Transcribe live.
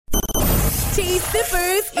Tea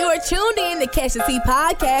sippers, you are tuned in to Catch the Tea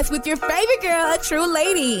podcast with your favorite girl, a true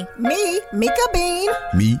lady. Me, Mika Bean.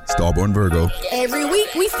 Me, Starborn Virgo. Every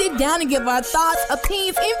week, we sit down and give our thoughts,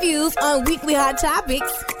 opinions, and views on weekly hot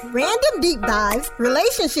topics. Random deep dives,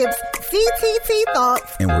 relationships, CTT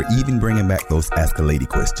thoughts. And we're even bringing back those Ask a Lady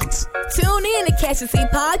questions. Tune in to Catch the Tea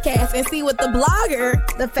podcast and see what the blogger,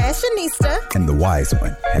 the fashionista, and the wise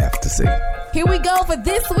one have to say. Here we go for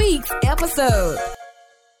this week's episode.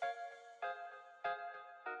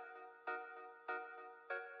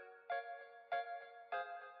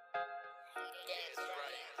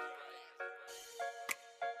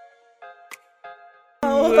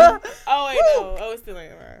 Oh wait, no. Oh, it's still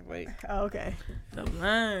ain't live. Wait. Oh, okay. The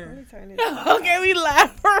line. Let me turn it. Okay, we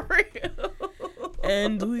live for real.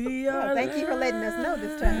 And we are. Thank you for letting us know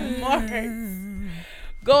this time. Alright.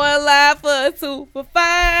 Going live for a 2 for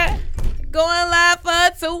 $5. Going live for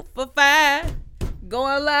a 2 for $5.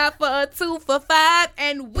 Going live for a 2 for $5.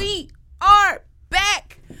 And we are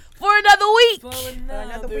back for another week.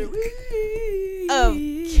 Another week. Of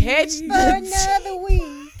Catch For the another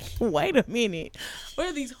week. Wait a minute. What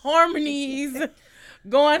are these harmonies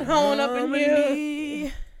going on up in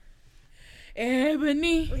here?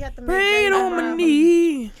 Ebony. We got the Rain on my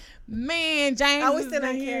knee. Man, James. Oh, we is still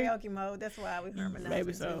in here. karaoke mode. That's why we harmonize.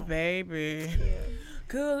 Maybe so. too. Baby. Yeah.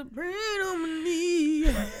 Cause rain on my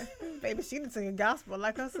knee. Baby, she done sing gospel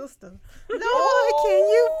like her sister. Lord, can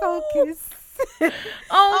you focus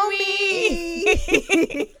On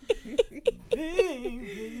me.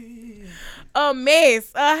 A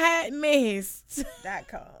mess. A hot mess.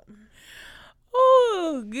 .com.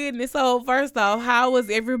 Oh, goodness. So, first off, how was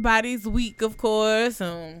everybody's week, of course?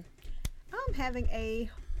 I'm having a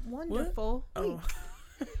wonderful week. Oh.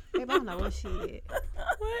 Babe, I don't know what she did.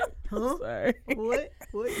 What? Huh? Sorry. What?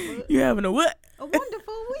 You having a what? A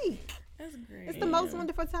wonderful week. That's great. It's the most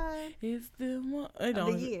wonderful time. It's the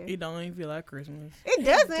year. It don't even feel like Christmas. It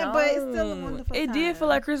doesn't, but it's still a wonderful time. It did feel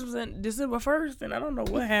like Christmas on December 1st, and I don't know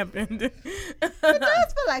what happened. It does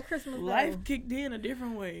feel like Christmas. Life though. kicked in a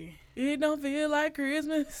different way. It don't feel like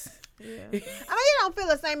Christmas. Yeah. I mean, it don't feel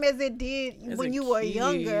the same as it did As when a you were kid.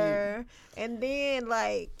 younger. And then,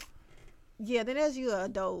 then as you're an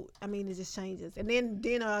adult, I mean, it just changes. And then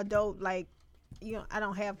an adult, I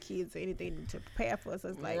don't have kids or anything to prepare for, so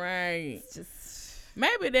it's like, Right. it's just...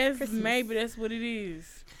 Maybe that's Christmas. what it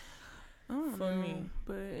is. I don't For know, me.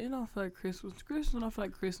 but it don't feel like Christmas. Christmas don't feel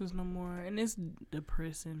like Christmas no more, and it's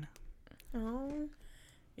depressing. Oh.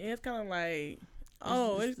 Yeah, it's kind of like,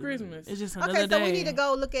 it's Christmas. It's just another Okay, so day. we need to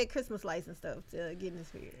go look at Christmas lights and stuff to get in the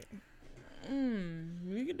spirit.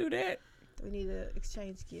 We can do that. We need to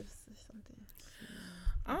exchange gifts or something.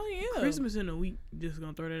 Oh yeah. Christmas in a week. Just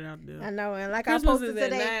gonna throw that out I there. know, and like Christmas I posted is at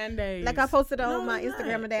today, 9 days. like I posted on No, my it's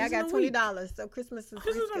Instagram not. today, I It's got in a week. $20. So Christmas is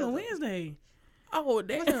Christmas on a rescheduled. Wednesday. Oh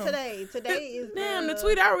damn. What's today? Today is Damn, the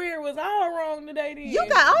tweet I read was all wrong today. Then. You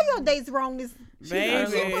got all your dates wrong this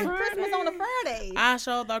Baby. She put Christmas on a Friday. I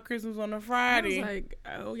sure thought Christmas on a I was Friday. like,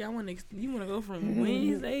 oh, y'all you want to go from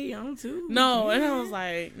Wednesday on to? No, and I was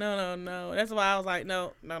like, no. That's why I was like,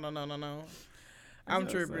 no. I'm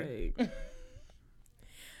tripping.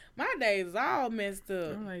 My days is all messed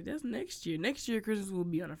up. I'm like, that's next year. Next year, Christmas will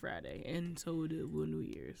be on a Friday, and so will New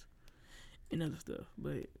Year's and other stuff,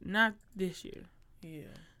 but not this year. Yeah.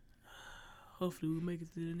 Hopefully, we'll make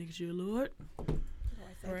it to the next year, Lord.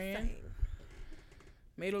 Friend.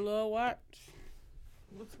 May the Lord watch.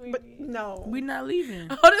 But no. We not leaving.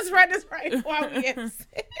 Oh, that's right. Wow, yes.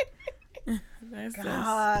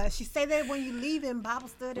 That's She say that when you leave in Bible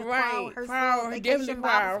study, choir Right. rehearsal, Choir, vacation definitely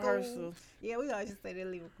Bible choir school. rehearsal. Yeah, we always just say they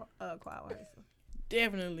leave choir rehearsal.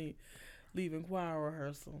 Definitely leaving choir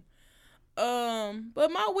rehearsal.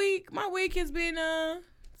 But my week has been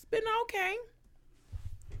it's been okay.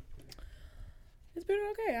 It's been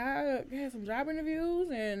okay. I had some job interviews,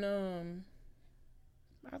 and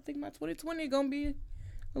I think my 2020 gonna be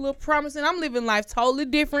a little promising. I'm living life totally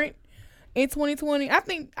different in 2020. I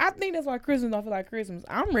think that's why Christmas don't feel like Christmas.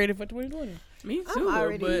 I'm ready for 2020. Me I'm too,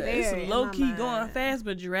 already but there it's in low my key going mind. fast,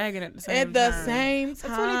 but dragging at the same At the time. same But time,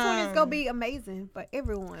 2020 is gonna be amazing for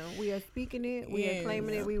everyone. We are speaking it, we Yeah. are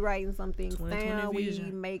claiming it, we writing some things 2020 down, we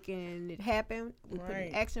vision. making it happen, we Right.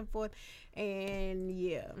 putting action for it, and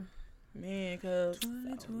yeah. man, cause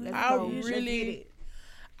 2020 Let's I go. Let's really- get it.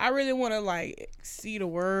 I really want to see the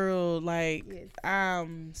world. Yes.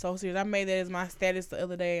 I'm so serious. I made that as my status the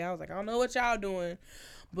other day. I was like, I don't know what y'all doing,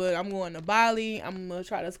 but I'm going to Bali. I'm gonna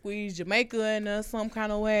try to squeeze Jamaica in some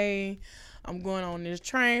kind of way. I'm going on this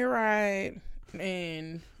train ride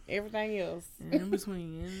and everything else. in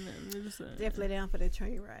between. Definitely down for the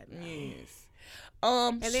train ride. Yes.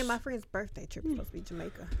 And then my friend's birthday trip is supposed to be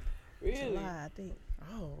Jamaica. Really? July, I think.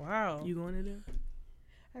 Oh wow. You going to them?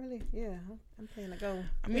 I really, yeah, I'm planning to go.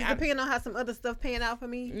 I mean, It's depending on how some other stuff pan out for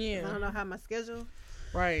me. Yeah. I don't know how my schedule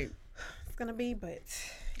right. is gonna be, but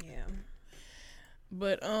yeah.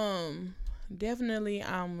 But definitely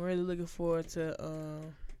I'm really looking forward to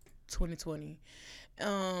 2020.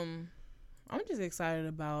 I'm just excited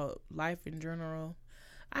about life in general.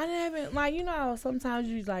 I haven't like sometimes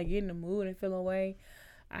you like get in the mood and feel away.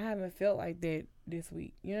 I haven't felt like that this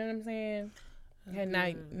week. You know what I'm saying?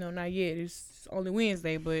 Not yet. It's only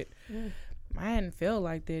Wednesday, but I hadn't felt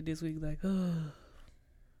like that this week. Like, I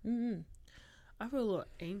feel a little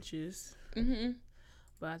anxious,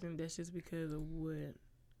 but I think that's just because of what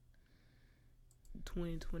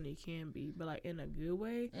 2020 can be, but like in a good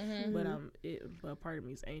way. But part of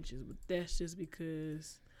me is anxious, but that's just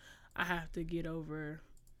because I have to get over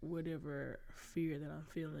whatever fear that I'm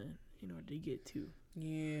feeling in order to get to.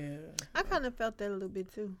 yeah. I kind of felt that a little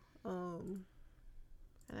bit too. And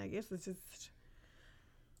I guess it's just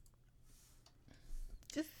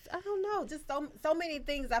I don't know, just so many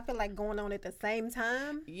things I feel like going on at the same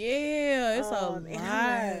time. Yeah, it's a And I'm lot.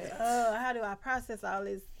 like, how do I process all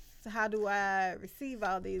this? How do I receive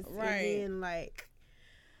all this? Right. And then like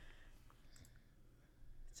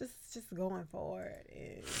just going forward.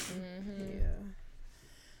 And, yeah.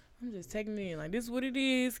 I'm just taking it in. Like, this is what it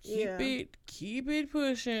is. Keep it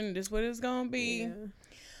pushing. This what it's gonna be. Yeah.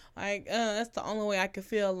 Like, that's the only way I can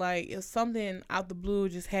feel like if something out the blue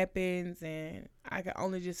just happens and I can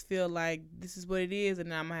only just feel like this is what it is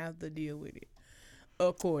and I'm gonna have to deal with it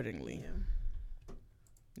accordingly. Yeah.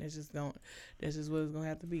 That's just what it's gonna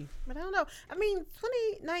have to be. But I don't know. I mean,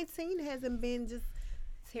 2019 hasn't been just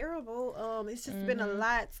terrible. It's just been a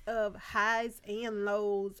lot of highs and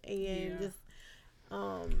lows and just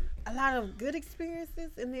a lot of good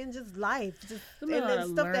experiences and then just life. And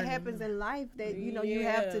then stuff that happens in life that, you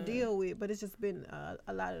have to deal with. But it's just been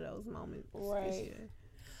a lot of those moments. This year.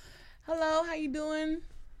 Hello, how you doing?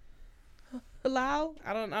 Hello?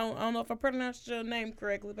 I don't know if I pronounced your name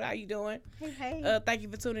correctly, but how you doing? Hey. Thank you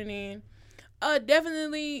for tuning in.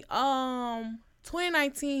 Definitely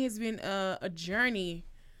 2019 has been a journey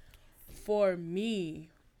for me.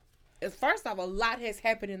 First off, a lot has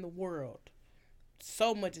happened in the world.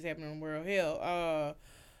 So much is happening in the world. Hell,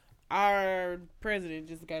 our president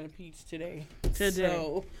just got impeached today.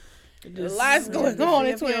 So a lot's going on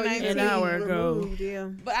in 2019. An hour ago.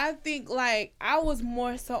 But I think, like, I was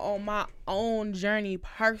more so on my own journey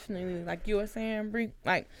personally, like you were saying, Bree.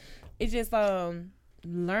 Like, it's just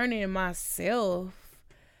learning myself.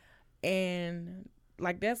 And,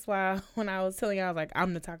 like, that's why when I was telling you, I was like,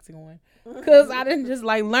 I'm the toxic one. Because I didn't just,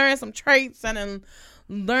 like, learn some traits and then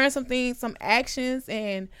learn some things, some actions.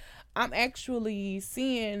 And I'm actually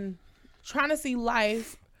trying to see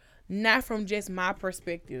life not from just my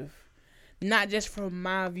perspective. Not just from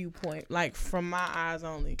my viewpoint, like from my eyes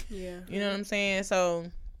only. Yeah. You know what I'm saying? So,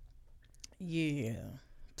 yeah.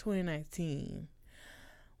 2019.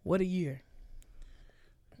 What a year.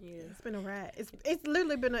 Yeah. It's been a ride. It's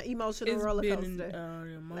literally been an emotional roller coaster. It's been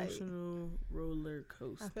an emotional roller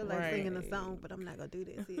coaster. I feel like singing a song, but I'm not going to do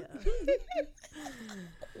this. Yeah.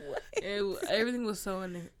 Everything was so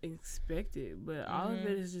unexpected, but all of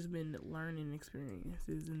it has just been learning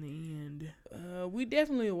experiences in the end. We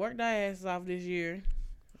definitely worked our asses off this year.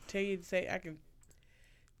 I can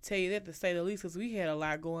tell you that to say the least, because we had a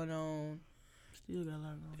lot going on. Still got a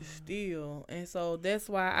lot going on. Still. And so that's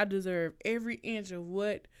why I deserve every inch of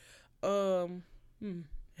what 2020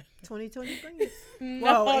 brings.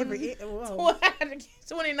 No,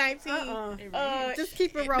 2019. Just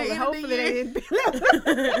keep it rolling. Hopefully they didn't.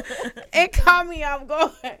 It caught me off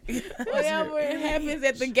guard. Whatever happens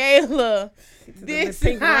at the gala, this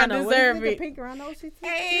I deserve it. Pink Rhino,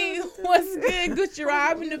 Hey, what's good? Gucci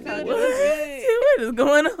Rob in the building. What is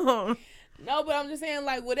going on? No, but I'm just saying,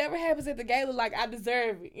 like, whatever happens at the gala, like, I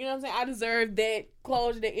deserve it. You know what I'm saying? I deserve that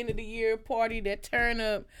closure, that end of the year party, that turn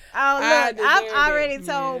up. Oh, look, I've already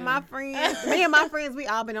told my friends, me and my friends, we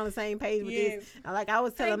all been on the same page with this. Like, I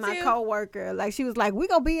was telling my coworker, like, she was like, we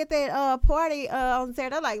gonna be at that party on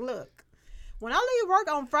Saturday. I'm like, look, when I leave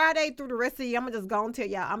work on Friday through the rest of the year, I'm gonna just go and tell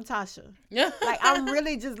y'all I'm Tasha. Like, I'm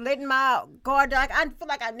really just letting my guard down. Like, I feel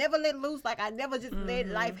like I never let loose. Like, I never just let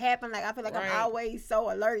life happen. Like, I feel like I'm always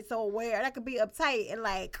so alert, so aware. And I could be uptight and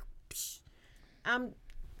like, I'm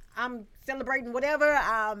celebrating whatever.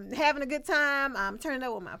 I'm having a good time. I'm turning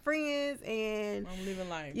up with my friends, and I'm living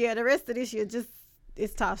life. Yeah, the rest of this year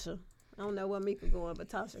it's Tasha. I don't know where Mika going, but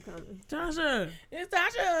Tasha coming. Tasha. It's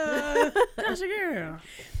Tasha. Tasha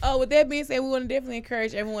girl. With that being said, we want to definitely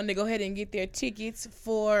encourage everyone to go ahead and get their tickets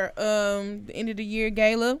for the end of the year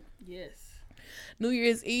gala. Yes. New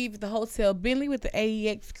Year's Eve at the Hotel Bentley with the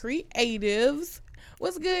AEX Creatives.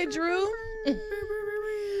 What's good, Drew?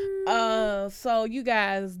 So you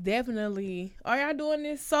guys definitely, are y'all doing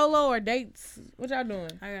this solo or dates? What y'all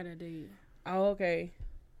doing? I got a date. Oh, okay.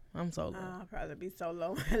 I'm solo. I'll probably be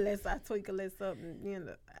solo unless I tweak a little something, you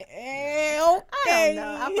know. Okay. I don't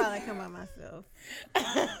know. I'll probably come by myself.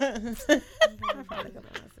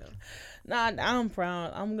 Nah, I'm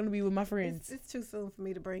proud. I'm gonna be with my friends. It's too soon for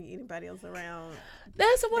me to bring anybody else around.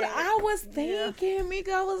 That's what I was thinking,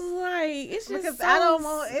 Mika. I was like, it's just because so I don't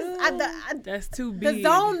want. That's too big. The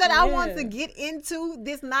zone that I want to get into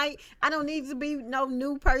this night, I don't need to be no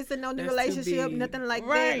new person, no new relationship, nothing like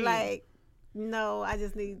that. Like, no, I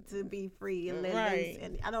just need to be free and let loose,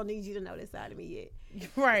 and I don't need you to know this side of me yet.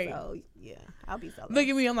 Right. So yeah, I'll be solo. Look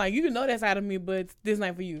at me. I'm like, you can know that side of me, but this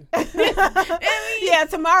night for you. Yeah,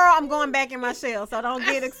 tomorrow I'm going back in my shell, so don't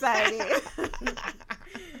get excited.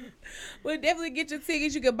 Well, definitely get your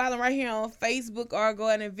tickets. You can buy them right here on Facebook or go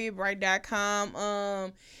on Eventbrite.com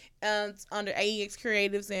under AEX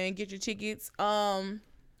Creatives and get your tickets.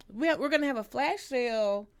 We're gonna have a flash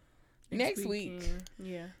sale next week.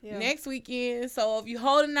 Yeah. Next weekend. So if you're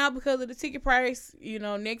holding out because of the ticket price,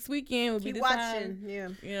 next weekend will be the time. Yeah.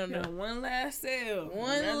 One last sale.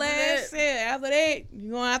 One last sale. After that,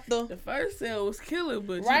 you're gonna have to. The first sale was killer,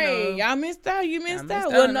 but y'all missed out. You missed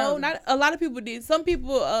out. Well, no, not a lot of people did. Some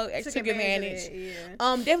people took advantage.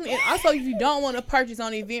 Definitely. And also, if you don't want to purchase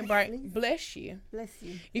on Eventbrite, bless you.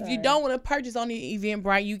 If you don't want to purchase on the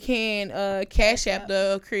Eventbrite, you can cash app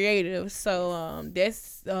the creative. So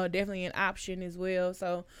that's definitely an option as well.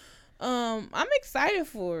 So I'm excited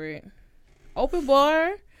for it. Open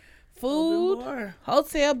bar, food,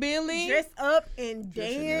 Hotel Bentley, dress up and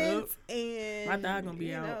dance, and my dog gonna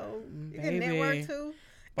be out. You can network too.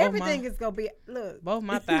 Both Everything is gonna be both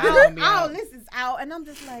my thighs gonna be out. All this is out, and I'm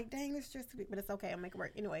just like, dang, it's just too big, but it's okay. I'll make it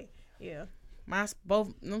work anyway. Yeah,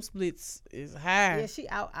 both them splits is high. Yeah, she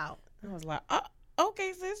out. I was like,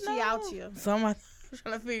 okay, sis, she out here. So I'm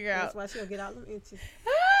trying to figure out. That's why she'll get all them inches.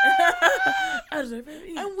 I deserve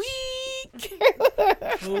it. A week.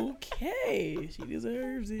 Okay, she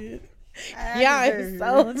deserves it. Y'all is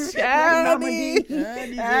so childish.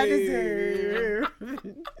 I deserve.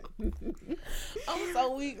 I'm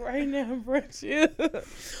so weak right now, bro.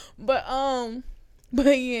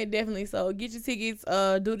 But yeah, definitely. So get your tickets.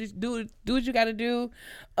 Do what you gotta do.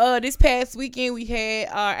 This past weekend we had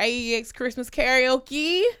our AEX Christmas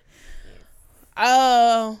karaoke.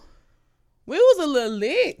 We was a little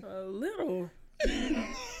lit. A little.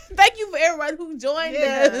 Thank you for everybody who joined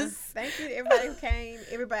us. Thank you to everybody who came.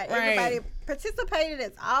 Everybody participated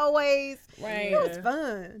as always. Right. It was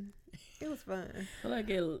fun. I feel like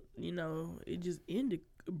it just ended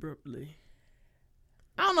abruptly.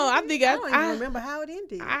 I don't know. I think I don't even remember how it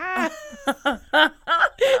ended.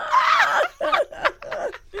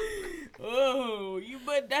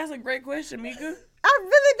 But that's a great question, Mika. I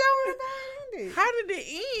really don't remember how it ended. How did it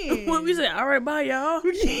end? When we said, all right, bye, y'all.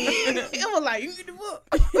 It was like, you get the book.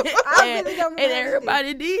 I really don't remember. And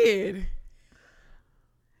everybody did.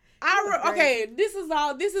 Okay, this is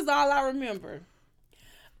all I remember.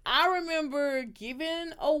 I remember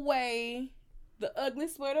giving away the ugly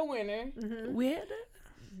sweater winner. Mm-hmm. We had that?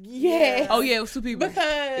 Yeah. Oh, yeah, it was two people.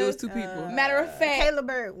 Because it was two people. Matter of fact, Kayla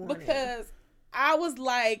Bird won because I was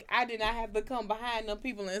like, I did not have to come behind them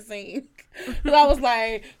people and sing. Because I was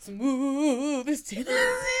like, smooth as Tennessee.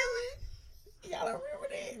 Y'all don't remember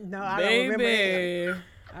that? No, I don't remember that.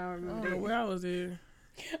 I don't remember that. Where I was there.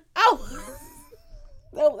 Oh,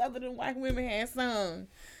 that was after the white women had sung.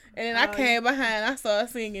 And then I came behind, I started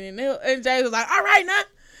singing, and Jay was like, all right now.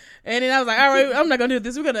 And then I was like, all right, I'm not going to do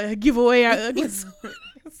this. We're going to give away our ugly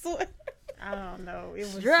sweater. I don't know. It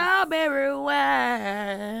was strawberry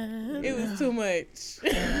wine. It was too much.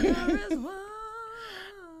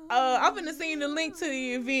 I'm gonna send the link to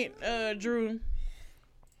the event, Drew.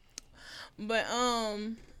 But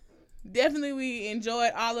definitely we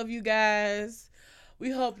enjoyed all of you guys. We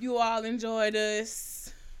hope you all enjoyed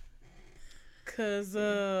us. Cause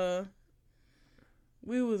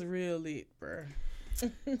we was real lit, bro.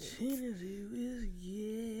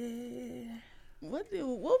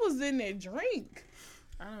 What was in that drink?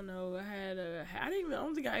 I don't know. I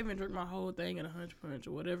don't think I even drank my whole thing in a hunch punch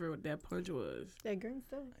or whatever that punch was. That green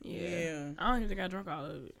stuff? Yeah. I don't even think I drank all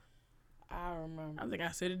of it. I remember. I think I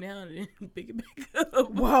set it down and then pick it back up.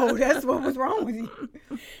 Whoa, that's what was wrong with you.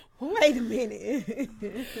 Wait a minute.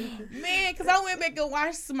 Man, because I went back and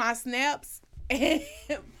watched my snaps. And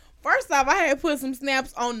first off, I had put some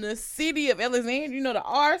snaps on the city of Alexandria, the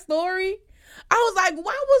R story. I was like,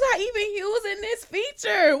 why was I even using this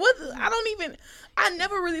feature? I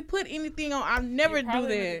never really put anything on. I never do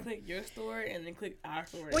that. Click your store and then click our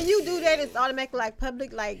store. When you do that, it's automatically like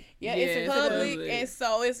public, like it's public, and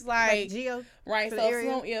so it's like geo, right.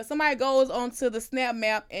 So somebody goes onto the Snap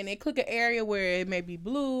map and they click an area where it may be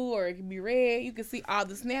blue or it can be red. You can see all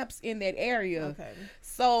the snaps in that area. Okay.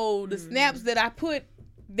 So the snaps that I put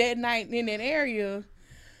that night in that area,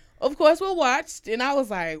 of course, were watched, and I was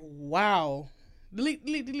like, wow, delete.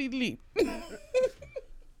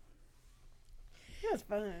 It was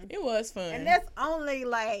fun. It was fun. And that's only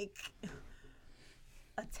like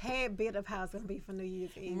a tad bit of how it's gonna be for New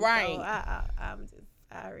Year's Eve. Right. So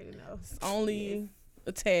I already know. It's only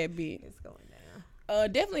a tad bit. It's going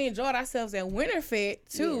down. Definitely enjoyed ourselves at Winterfest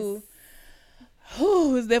too. Yes.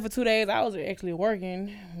 Whew, was there for 2 days. I was actually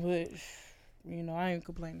working, but I ain't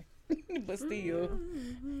complaining. But still,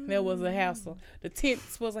 that was a hassle. The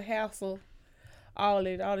tents was a hassle. All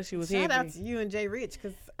that shit was heavy. Shout out to you and Jay Rich,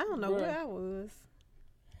 because I don't know where I was.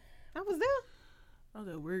 I was there. I was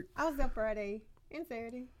at work. I was there Friday and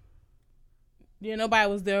Saturday. Yeah, nobody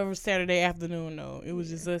was there for Saturday afternoon though. It was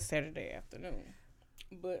just us Saturday afternoon.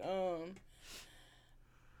 But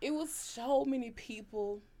it was so many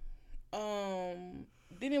people. Then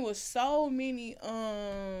it was so many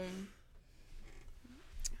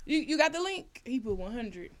you got the link? He put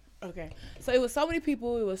 100. Okay. So it was so many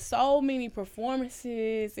people, it was so many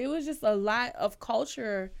performances. It was just a lot of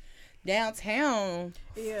culture downtown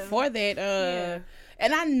for that.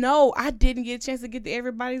 And I know I didn't get a chance to get to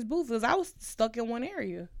everybody's booth because I was stuck in one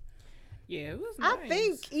area. Yeah, it was nice. I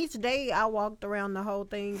think each day I walked around the whole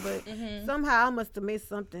thing, but somehow I must have missed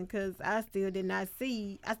something because I still did not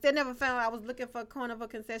see. I still never found. I was looking for Carnival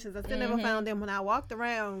concessions. I still never found them when I walked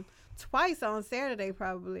around twice on Saturday,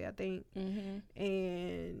 probably, I think.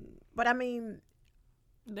 But I mean,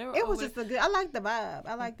 it was just a good. I like the vibe.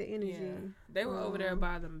 I like the energy. Yeah. They were over there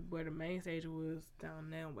by where the main stage was, down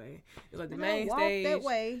that way. It was like the main stage. I walked that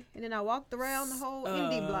way, and then I walked around the whole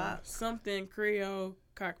indie block. Something Creole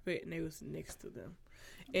Cockpit, and they was next to them.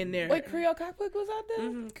 And there. Wait, Creole Cockpit was out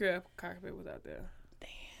there? Creole Cockpit was out there. Damn.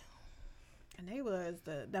 And they was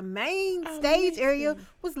the main stage area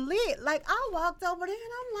was lit. Like I walked over there,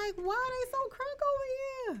 and I'm like, why are they so crunk over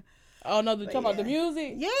here? Oh no, you talking about the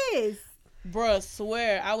music? Yes. Bruh,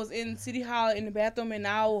 swear, I was in City Hall in the bathroom and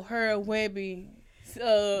I heard Webby.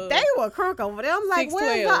 They were crunk over there. I'm like,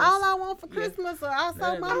 where's All I Want for Christmas? Or I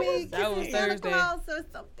saw Mommy kissing Santa Claus or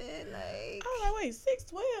something. Like, I was like, wait,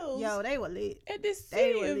 612? Yo, they were lit. At this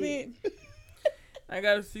city event. I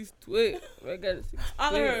got a 612. I got a 612.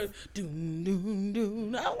 All I heard, doom, doom,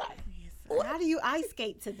 doom. I was like, how do you ice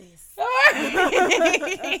skate to this?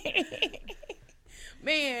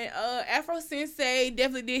 Man, Afro Sensei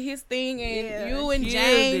definitely did his thing, and you and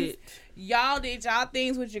James, y'all did y'all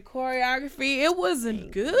things with your choreography. It wasn't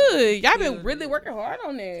good. Y'all been really working hard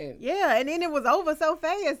on that. Yeah, and then it was over so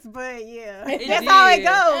fast, but that's how it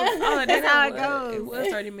goes. That's how it goes. It was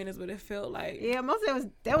 30 minutes, but it felt like most of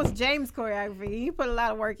that was James' choreography. He put a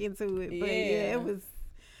lot of work into it, but it was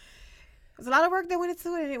a lot of work that went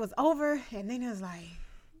into it, and it was over, and then it was like.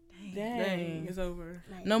 Dang, it's over.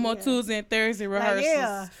 Like, no more Tuesday and Thursday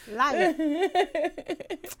rehearsals. Life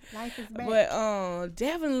is back. But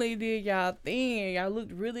definitely did y'all thing. Y'all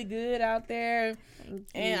looked really good out there.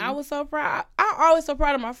 And I was so proud. I'm always so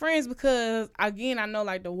proud of my friends because, again, I know,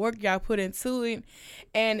 like, the work y'all put into it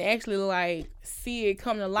and actually, like, see it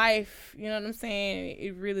come to life. You know what I'm saying?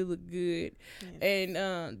 It really looked good. Yes.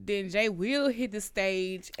 And then Jay Will hit the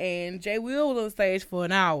stage, and Jay Will was on stage for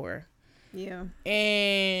an hour. Yeah.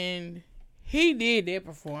 And he did that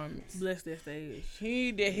performance. Bless that stage.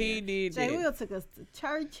 He did that. Jay Will took us to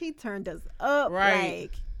church. He turned us up. Right.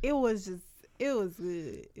 Like, it was good. It was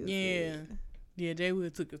good. Yeah, Jay Will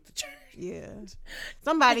took us to church. Yeah.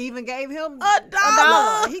 Somebody even gave him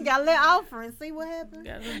 $1. He got a little offering. See what happened?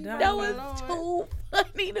 That was too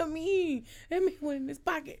funny to me. Let me put in his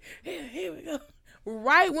pocket. Here we go.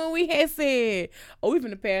 Right when we had said, we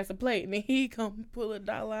finna pass the plate, and then he come pull $1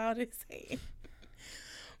 out his hand.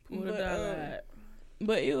 Pull $1 out.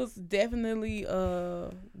 But it was definitely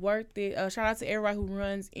worth it. Shout out to everybody who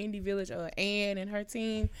runs Indie Village, Ann and her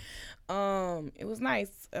team. It was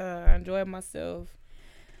nice. I enjoyed myself.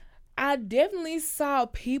 I definitely saw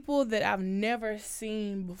people that I've never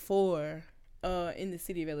seen before in the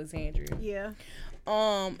city of Alexandria. Yeah.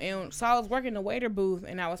 And so I was working the waiter booth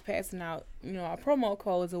and I was passing out, our promo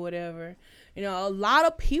codes or whatever. A lot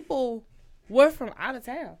of people were from out of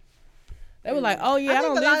town. They were like, "Oh yeah, I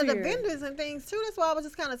don't live here." I think a lot of the vendors and things too. That's why I was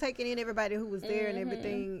just kind of taking in everybody who was there and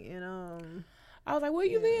everything. And I was like, where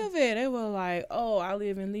you live at? They were like, oh, I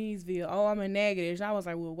live in Leesville. Oh, I'm in Natchitoches. And I was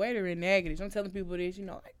like, well, wait, they're in Natchitoches. I'm telling people this,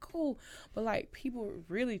 like, cool. But, like, people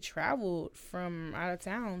really traveled from out of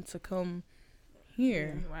town to come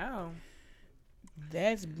here. Wow.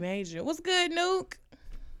 That's major. What's good, Nuke?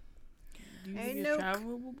 Hey,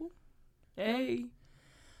 Nuke. Hey.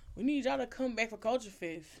 We need y'all to come back for Culture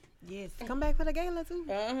Fest. Yes. Come back for the gala, too.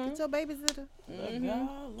 Get your babysitter.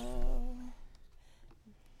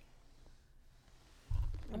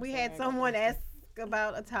 We had someone ask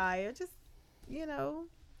about attire. Just,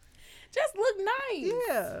 just look nice.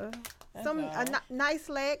 Yeah. Nice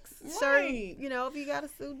slacks, shirt, if you got a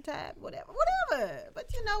suit and tie, whatever. But,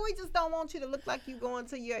 we just don't want you to look like you going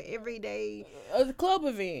to your everyday club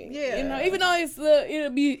event. Yeah. Even though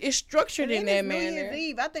it's structured in that manner. New Year's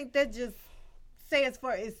Eve, I think that just says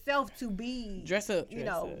for itself to be dress up.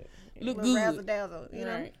 Look good. Razzle dazzle,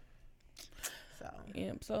 Right.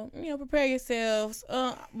 So, prepare yourselves.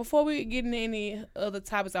 Before we get into any other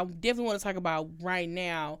topics, I definitely want to talk about right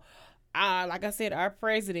now. Like I said, our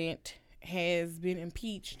president has been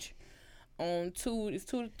impeached on two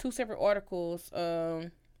separate articles.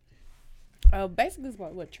 Basically, it's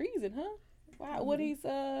about treason, huh? Wow, what he's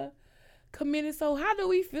committed. So, how do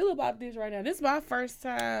we feel about this right now? This is my first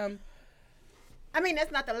time. I mean,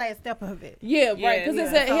 that's not the last step of it. Yeah, right.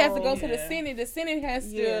 Because it has to go to the Senate. The Senate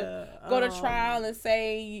has to go to trial and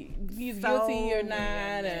say he's guilty or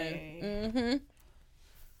not.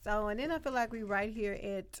 So, and then I feel like we right here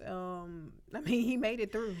at, he made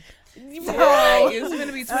it through. Right. It's going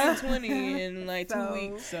to be 2020 in 2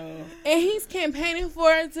 weeks. So, and he's campaigning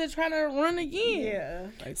for it to try to run again. Yeah.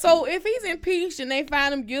 So, if he's impeached and they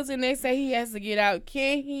find him guilty and they say he has to get out,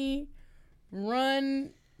 can he run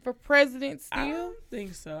for president still? I don't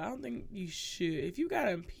think so. I don't think you should. If you got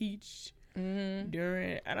impeached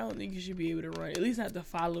during, I don't think you should be able to run. At least not the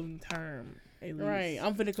following term. Right.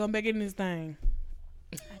 I'm finna come back in this thing.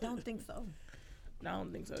 I don't think so. I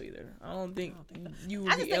don't think so either. I don't think you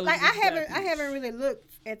would I just be think, eligible. I haven't really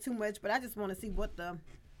looked at too much, but I just want to see what the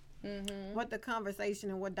conversation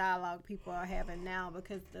and what dialogue people are having now,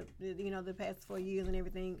 because the past 4 years and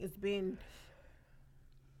everything, it's been.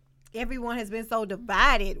 Everyone has been so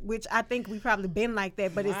divided, which I think we've probably been like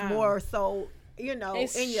that, but it's more so,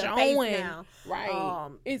 it's in your showing. face now. Right.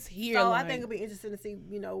 It's here. So I think it'll be interesting to see,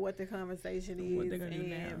 what the conversation is. What they're going to do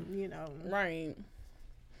now. Right.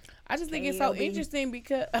 I just think it's so interesting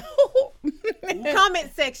because...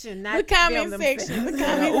 comment section. Not the comment section. The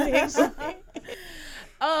comment section.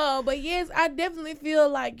 But yes, I definitely feel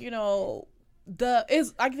like,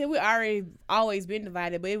 it's like we already always been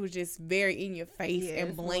divided, but it was just very in your face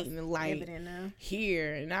and blatant, like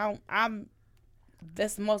here. And I'm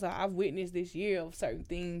that's the most I've witnessed this year of certain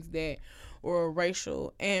things that were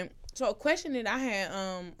racial. And so a question that I had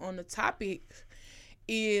on the topic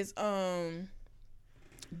is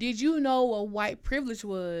did you know what white privilege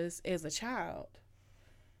was as a child,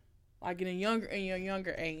 like in your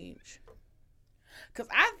younger age? Because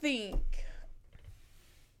I think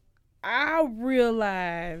I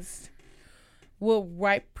realized what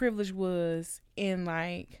white privilege was in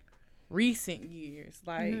recent years,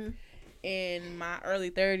 in my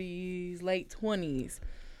early 30s, late 20s.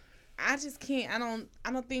 I just can't. I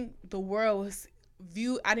don't think the world was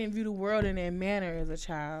I didn't view the world in that manner as a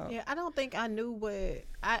child. Yeah, I don't think I knew what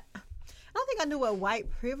I don't think I knew what white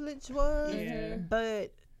privilege was. Yeah.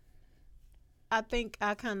 But I think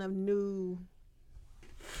I kind of knew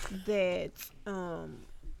that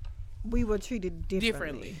we were treated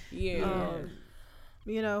differently. Yeah.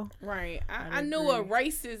 Right. I knew what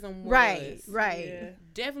racism was. Right. Yeah.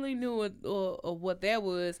 Definitely knew what that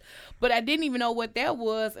was. But I didn't even know what that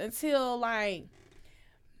was until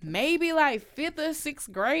maybe 5th or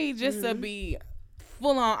 6th grade, just to be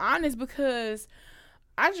full on honest, because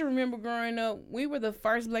I just remember growing up, we were the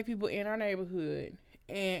first black people in our neighborhood.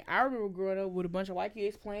 And I remember growing up with a bunch of white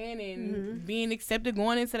kids playing and being accepted,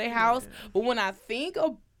 going into their house. But when I think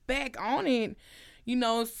back on it,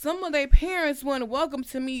 some of their parents weren't welcome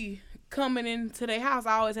to me coming into their house.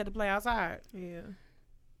 I always had to play outside. Yeah.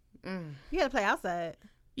 You had to play outside?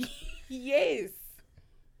 Yes.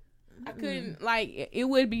 I couldn't, it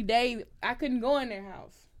would be days. I couldn't go in their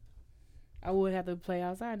house. I would have to play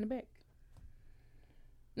outside in the back.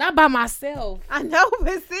 Not by myself. I know,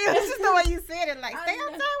 but still, it's just the way you said it. Stay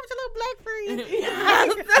outside with your little black friend.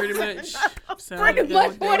 Pretty much. Pretty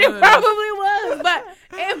much what it probably was. But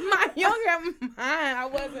in my younger mind, I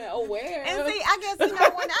wasn't aware. And see, I guess, when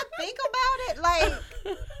I think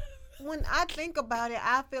about it,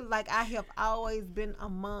 I feel like I have always been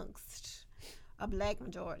amongst a black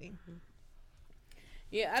majority.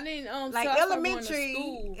 Yeah, I didn't like so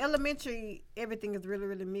elementary, everything is really,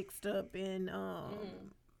 really mixed up, and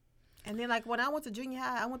and then like when I went to junior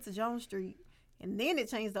high, I went to Jones Street, and then it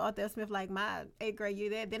changed to Arthur L. Smith like my 8th grade year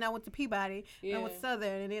there. Then I went to Peabody, and I went to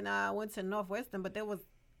Southern, and then I went to Northwestern, but that was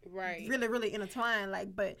really, really intertwined.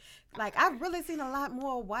 Like, but like I've really seen a lot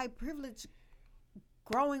more white privilege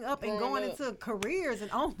growing up and going into careers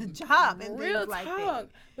and on the job and things like that.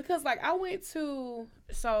 Because like I went to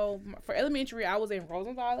for elementary, I was in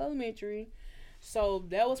Rosenthal Elementary, so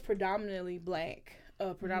that was predominantly black,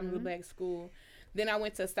 black school. Then I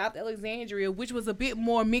went to South Alexandria, which was a bit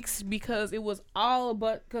more mixed because it was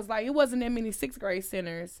because it wasn't that many 6th grade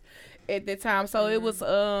centers at that time. So it was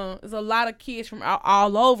a lot of kids from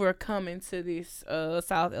all over coming to this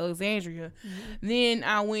South Alexandria. Then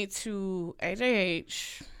I went to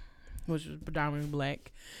AJH, which was predominantly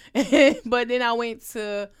black. But then I went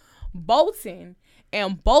to Bolton.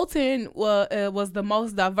 And Bolton was the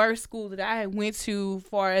most diverse school that I had went to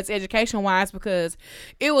far as education-wise because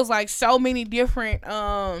it was like so many different,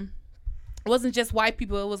 it wasn't just white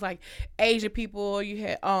people. It was like Asian people. You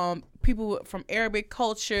had people from Arabic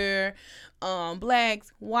culture,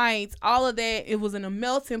 blacks, whites, all of that. It was in a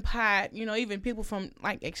melting pot. You know, even people from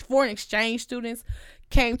like foreign exchange students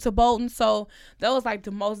came to Bolton. So that was like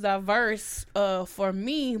the most diverse for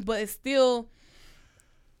me, but it's still...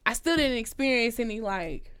 I still didn't experience any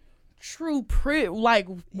like true white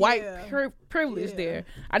privilege there.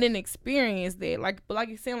 I didn't experience that. But like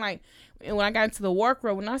you said, like when I got into the work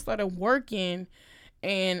world, when I started working,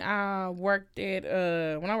 and I worked at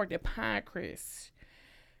Pinecrest,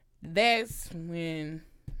 that's when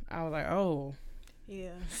I was like, oh.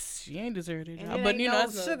 Yeah, she ain't deserved it. But you know,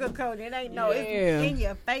 sugarcoat. It ain't it's in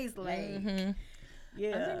your face, like.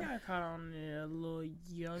 Yeah, I think I caught on it a little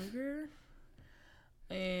younger.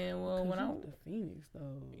 And when I went to Phoenix,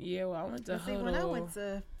 though. I went to Huddle. When I went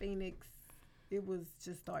to Phoenix, it was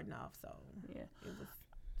just starting off, so it was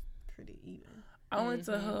pretty even. I went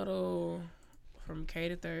to Huddle from K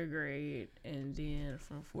to 3rd grade, and then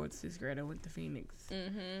from 4th to 6th grade, I went to Phoenix.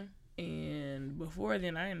 And before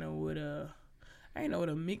then, I didn't know what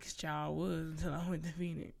a mixed child was until I went to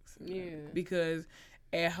Phoenix. Yeah, because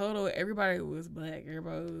at Huddle, everybody was black.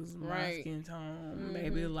 Everybody was my skin tone,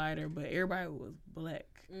 maybe lighter, but everybody was black,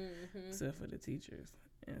 except for the teachers.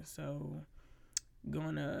 And so,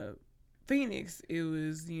 going to Phoenix, it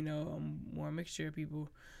was, more mixture of people,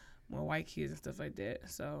 more white kids and stuff like that.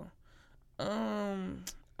 So,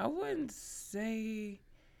 I wouldn't say,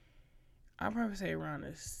 I'd probably say around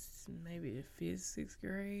maybe the 5th, 6th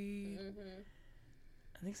grade.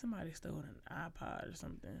 I think somebody stole an iPod or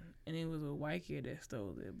something, and it was a white kid that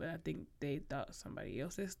stole it. But I think they thought somebody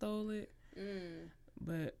else had stole it.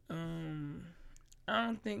 But I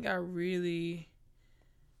don't think I really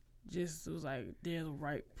just was like there's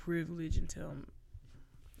right privilege until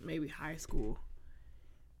maybe high school,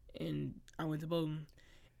 and I went to Bolton,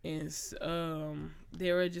 and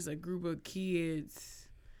there were just a group of kids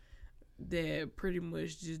that pretty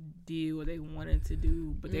much just did what they wanted to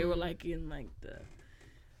do, but they were like in like the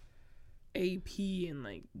AP and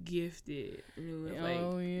like gifted, and it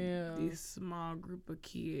was this small group of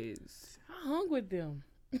kids. I hung with them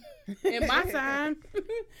in my time.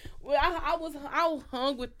 Well, I was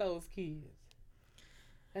hung with those kids.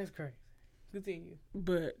 That's crazy. Continue.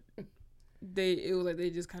 But it was like they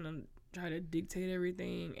just kind of try to dictate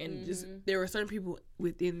everything, and just there were certain people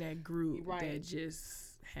within that group that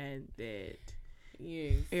just had that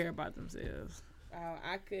air about themselves.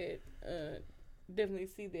 I could definitely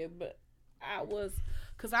see that, but I was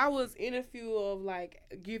in a few of like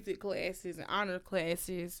gifted classes and honor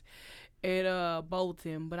classes at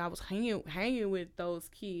Bolton, but I was hanging with those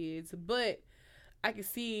kids. But I could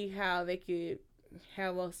see how they could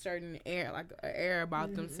have a certain air, like an air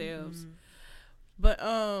about themselves. But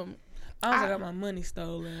I got my money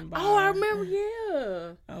stolen by I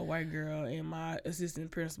remember, a white girl, and my assistant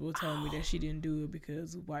principal told me that she didn't do it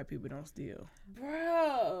because white people don't steal.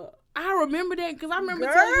 Bro, I remember that because I remember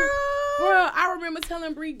telling you. Bro, I remember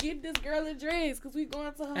telling Bree, get this girl a dress because we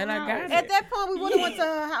going to her and house. I got it. At that point, we would have went to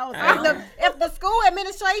her house. If the school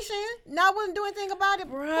administration wouldn't do anything about it,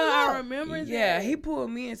 bro, I remember that. Yeah, he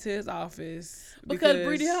pulled me into his office because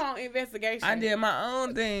Bree did her own investigation. I did my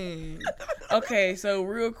own thing. Okay, so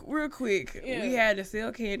real quick, we had to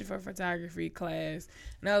sell candy for photography class,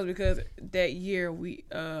 and that was because that year we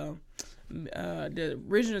the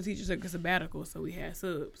original teacher took a sabbatical, so we had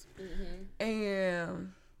subs,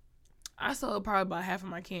 and I sold probably about half of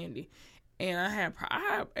my candy, and I had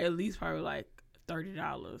at least probably like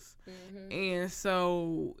 $30, and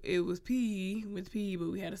so it was PE,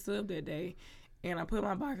 but we had a sub that day, and I put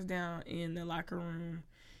my box down in the locker room,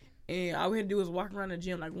 and all we had to do was walk around the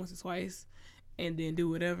gym like once or twice, and then do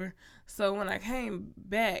whatever. So when I came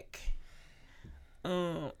back,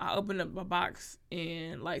 I opened up my box,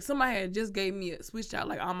 and like somebody had just gave me switched out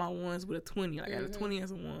like all my ones with a 20. Like I had a 20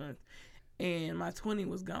 as a one, and my 20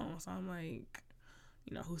 was gone. So I'm like,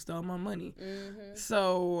 you know, who stole my money?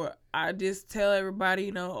 So I just tell everybody,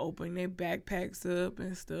 you know, open their backpacks up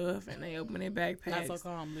and stuff, and they open their backpacks. Not so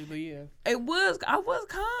calmly, but yeah. I was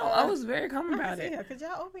calm. I was very calm about it. Yeah, could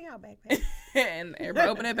y'all open y'all backpacks? And everybody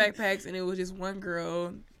opened their backpacks, and it was just one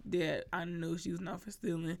girl that I knew she was known for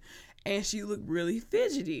stealing, and she looked really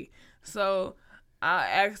fidgety. So I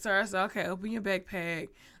asked her, I said, okay, open your backpack.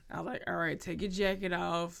 I was like, all right, take your jacket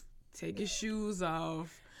off, take your shoes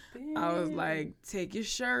off. I was like, take your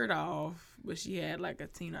shirt off. But she had like a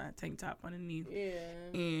tank top underneath.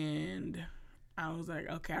 Yeah. And I was like,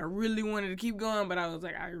 okay, I really wanted to keep going, but I was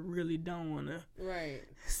like, I really don't want to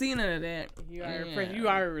see none of that. You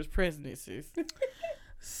already was president, sis.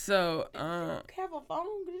 So, have a phone?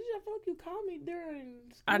 I feel like you called me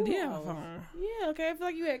during school. I did have a phone. Yeah, okay. I feel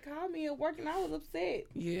like you had called me at work and I was upset.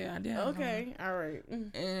 Yeah, I did have a phone. All right.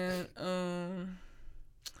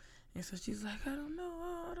 And so she's like, I don't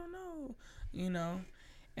know, you know.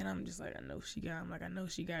 And I'm just like, I know she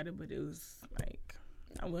got it, but it was like,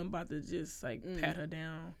 I wasn't about to just like pat her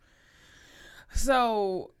down.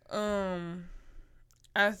 So,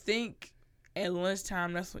 I think at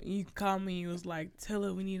lunchtime, that's when you called me. You was like, tell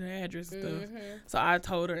her we need her address and stuff. So I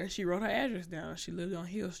told her, and she wrote her address down. She lived on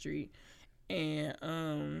Hill Street,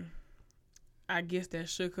 and I guess that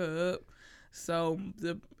shook her up. So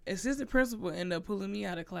the assistant principal ended up pulling me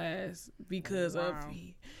out of class because of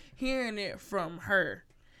hearing it from her.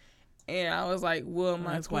 And I was like, well,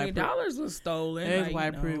 my $20 was stolen. That's like,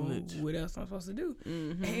 white privilege. What else am I supposed to do?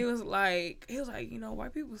 And he was like, you know,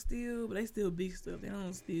 white people steal, but they steal big stuff. They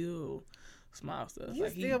don't steal small stuff. You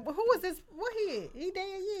like still, who was this? What he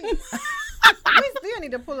dead yet? We still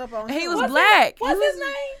need to pull up on him. He was black. What's his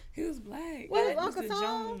name? He was black. What, Uncle Mr.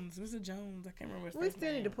 Jones? Mr. Jones. I can't remember his We first still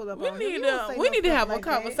name. need to pull up We on him. need to have a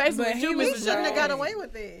conversation with you, He Mr. shouldn't have Jones. got away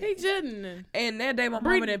with it. He shouldn't. And that day, my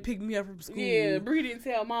mama didn't pick me up from school. Yeah, Bree didn't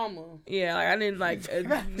tell mama. Yeah, like I didn't like.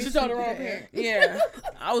 She told the wrong parent. Yeah,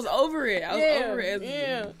 I was over it. I was over it.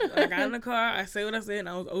 Yeah. I got in the car. I said what I said, and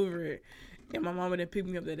I was over it. And my mama didn't pick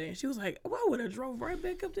me up that day. And she was like, well, I would have drove right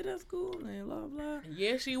back up to that school and blah, blah.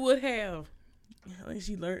 Yes, she would have. And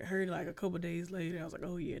she heard like a couple days later. I was like,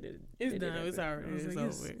 oh, yeah. It's done. It's already. It's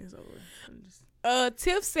over. It's over.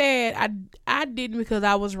 Tiff said, I didn't because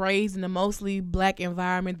I was raised in a mostly black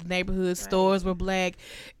environment. The neighborhood stores were black.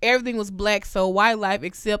 Everything was black. So white life,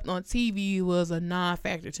 except on TV, was a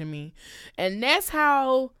non-factor to me. And that's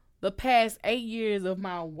how the past 8 years of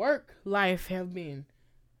my work life have been.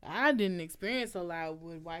 I didn't experience a lot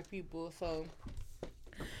with white people, so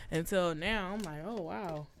until now, I'm like, oh,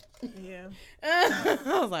 wow. Yeah.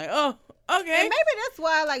 I was like, oh, okay. And maybe that's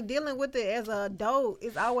why, like, dealing with it as an adult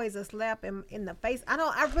is always a slap in the face. I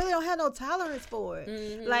really don't have no tolerance for it.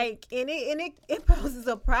 Mm-hmm. Like, and it poses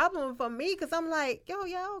a problem for me because I'm like, yo,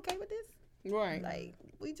 y'all okay with this? Right. Like,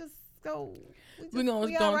 we just go. We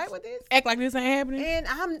all right with this? Act like this ain't happening. And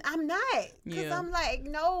I'm not, because I'm like,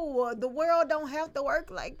 no, the world don't have to work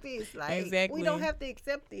like this. Like, exactly. We don't have to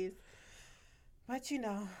accept this. But you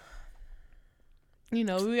know, we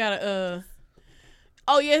gotta.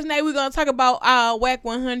 Oh yes, Nate, we're gonna talk about WAC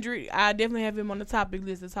 100. I definitely have him on the topic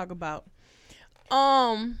list to talk about.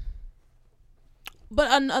 But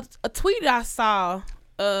a tweet I saw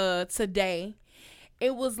today.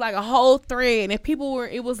 It was like a whole thread, and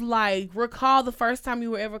it was like, recall the first time you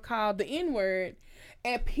were ever called the N-word,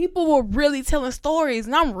 and people were really telling stories,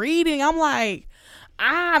 and I'm reading, I'm like,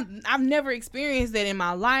 I've never experienced that in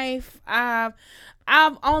my life. I've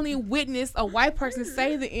only witnessed a white person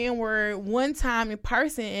say the N-word one time in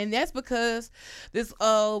person, and that's because this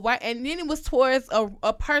white, and then it was towards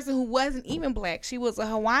a person who wasn't even black. She was a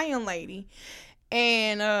Hawaiian lady,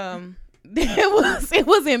 and it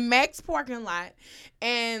was in Mac's parking lot,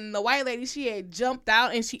 and the white lady, she had jumped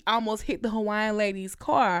out and she almost hit the Hawaiian lady's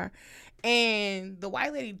car, and the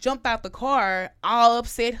white lady jumped out the car all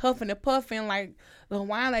upset, huffing and puffing like the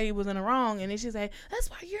Hawaiian lady was in the wrong, and then she's like, that's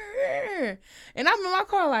why you're here. And I'm in my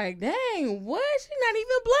car like, dang, what? She's not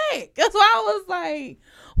even black. That's why I was like,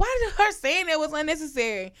 why did her saying that was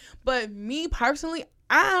unnecessary? But me personally,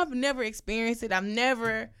 I've never experienced it. That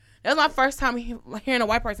was my first time hearing a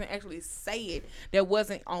white person actually say it that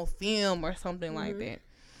wasn't on film or something like that.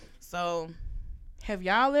 So, have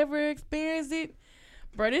y'all ever experienced it?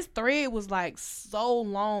 Bro, this thread was like so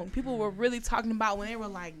long. People were really talking about when they were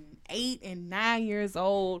like 8 and 9 years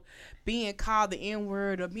old, being called the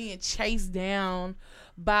N-word or being chased down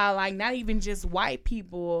by like not even just white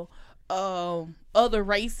people, other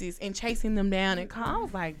races, and chasing them down. And I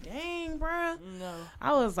was like, dang, bro. No.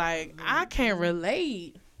 I was like, I can't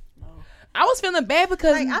relate. I was feeling bad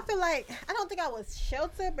because like, I feel like I don't think I was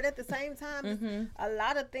sheltered, but at the same time, a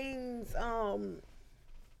lot of things.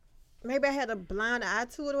 Maybe I had a blind eye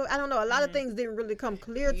to it. I don't know. A lot of things didn't really come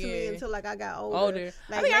clear to me until like I got older.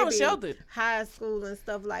 Like, I think I was sheltered. High school and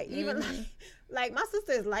stuff. Like even like my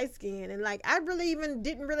sister is light skinned, and like I really even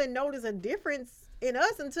didn't really notice a difference in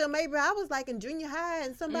us until maybe I was like in junior high,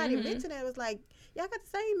 and somebody mentioned it. It was like, y'all got the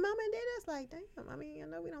same mama and daddy. It's like, damn. I mean, I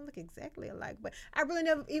know we don't look exactly alike, but I really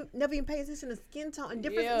never even paid attention to skin tone and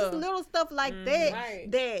different just little stuff like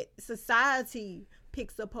that that society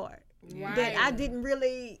picks apart. Right. That I didn't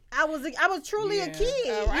really. I was truly a kid.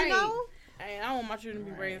 You know. Hey, I want my children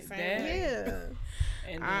to be raised the same.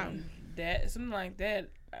 And then that something like that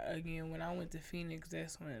again. When I went to Phoenix,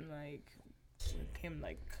 that's when like it came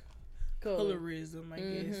like colorism, I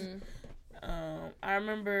guess. I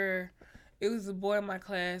remember it was a boy in my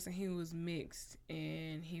class and he was mixed,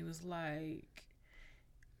 and he was like,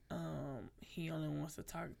 he only wants to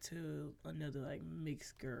talk to another like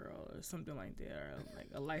mixed girl or something like that, or like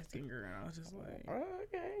a light skinned girl. And I was just like, oh,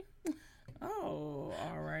 okay, oh,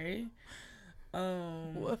 all right. I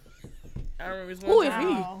remember this one Who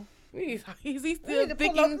time. is he? Is he still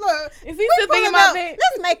thinking? Look, Is he still thinking about that?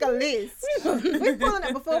 Let's make a list. We're pulling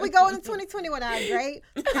up before we go into 2020 with our great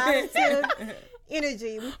positive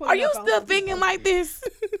energy. Are you still thinking like this?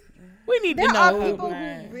 We need to know. There are people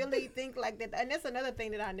who really think like that, and that's another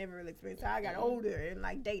thing that I never really experienced. I got older and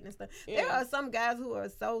like dating and stuff. There are some guys who are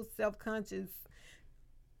so self-conscious,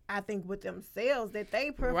 I think, with themselves that they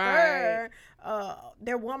prefer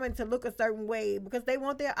their woman to look a certain way because they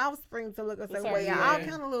want their offspring to look a certain way. All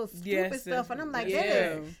kind of little stupid stuff, and I'm like, that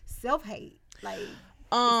is self-hate. Like,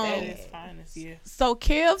 that is finest, So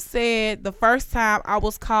Kev said the first time I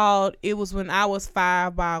was called, it was when I was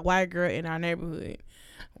 5 by a white girl in our neighborhood.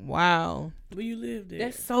 Wow. Where you lived at?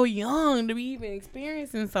 That's so young to be even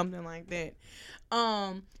experiencing something like that.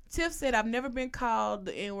 Tiff said, I've never been called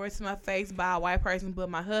the N-word to my face by a white person, but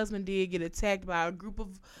my husband did get attacked by a group of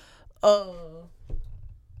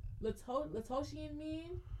Latoshian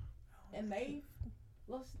men, and they,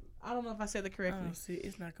 I don't know if I said that correctly. Oh, see,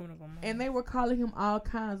 it's not coming up on mine. And they were calling him all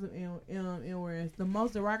kinds of N-words. The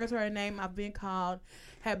most derogatory name I've been called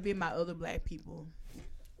have been by other black people.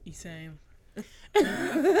 You same.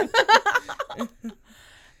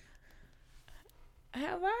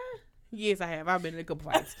 Have I? Yes, I have. I've been in a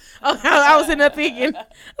couple fights. I was in there thinking,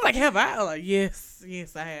 like, have I? I'm like, yes,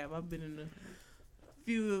 I have. I've been in a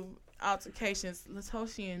few altercations.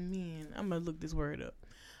 Latoshian men. I'm gonna look this word up,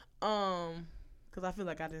 because I feel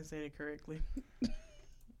like I didn't say it correctly.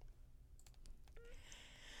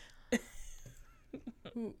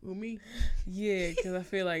 Who me? Yeah, because I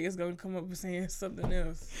feel like it's gonna come up with saying something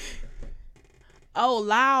else. Oh,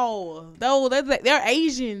 Lao. No, they're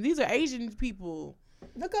Asian. These are Asian people.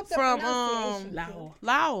 Look up the from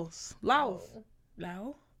Laos. Lao?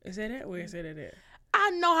 Is that it? Where is it at? I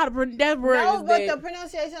know how to pronounce that word. No, but the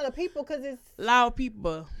pronunciation of the people, because it's Lao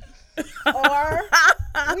people. Or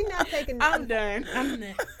we not taking. I'm done.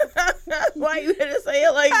 Why you had to say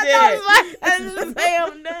it like that? I just say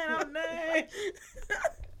I'm done.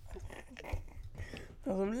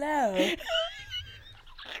 I'm loud.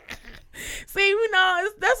 See, you know,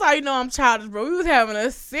 that's how you know I'm childish, bro. We was having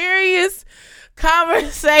a serious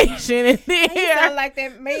conversation in there. You sound like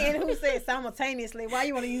that man who said simultaneously. Why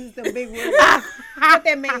you want to use them big words? What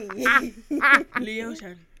that mean?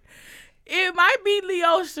 Leoshan. It might be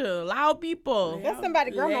Leosha. Lao people. That's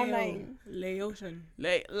somebody's grandma name. Leoshan.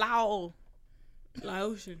 Lao.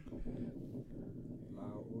 Laotian.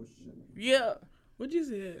 Yeah. What'd you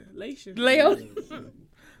say? Laotian. Laotian.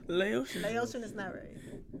 Laotian. Laotian is not right.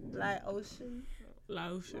 Laotian.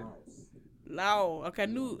 Laotian. Lao. Okay, I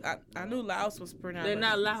knew Laos was pronounced. They're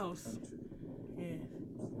not Laos. Yeah.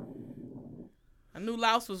 I knew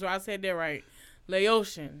Laos was right. I said that right.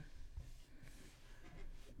 Laotian.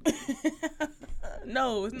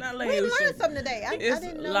 No, it's not We Laotian. learned something today. I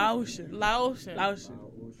didn't know. Laotian. Laotian. Laotian.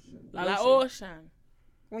 Laotian.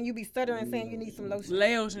 When you be stuttering saying you need some lotion.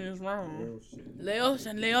 Laotian is wrong.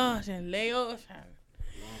 Laotian. You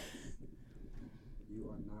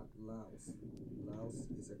are not Laos. Laos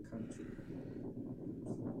is a country.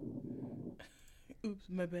 Oops,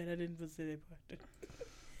 my bad. I didn't say that part.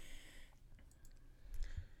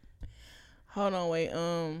 Hold on, wait.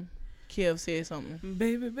 Kev said something.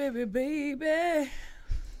 Baby.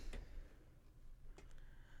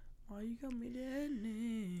 you call me that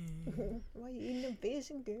name? Why you eating them fish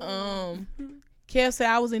and girl? Kev said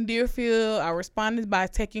I was in Deerfield. I responded by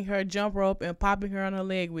taking her jump rope and popping her on her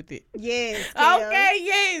leg with it. Yes. Kev. Okay,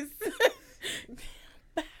 yes.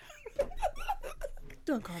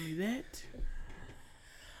 Don't call me that.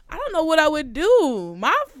 I don't know what I would do.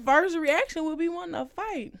 My first reaction would be wanting to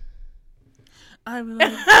fight. I'd be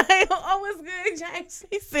like, oh, what's good, James?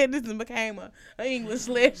 He said this became a English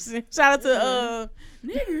lesson. Shout out to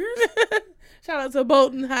niggers. Shout out to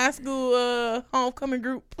Bolton High School homecoming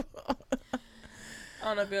group. I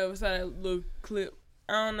don't know if you ever saw that little clip.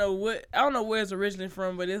 I don't know where it's originally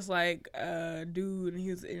from, but it's like a dude and he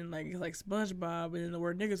was in like SpongeBob, and then the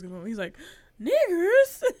word niggers comes from. He's like,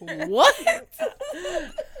 niggers. What?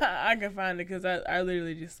 I can find it because I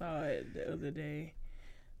literally just saw it the other day.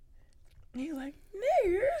 He's like,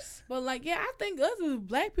 niggers. But like, yeah, I think us as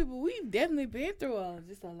black people, we've definitely been through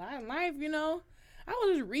just a lot of life, you know. I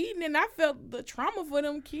was just reading and I felt the trauma for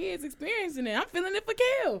them kids experiencing it. I'm feeling it for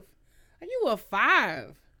Kev. Like, you were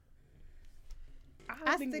 5.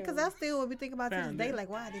 Because I still would be thinking about this day, like,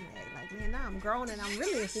 why I didn't act like, man, now I'm grown and I'm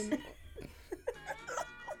really offended.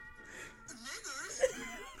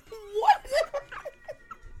 What?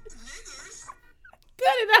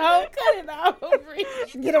 Cut it out.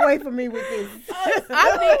 Get away from me with this.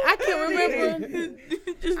 I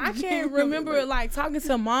can't remember like talking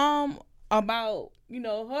to Mom about, you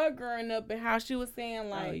know, her growing up and how she was saying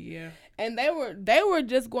like, and they were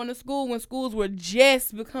just going to school when schools were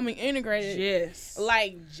just becoming integrated. Yes.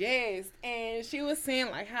 Like just. And she was saying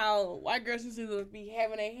like how white girls used to be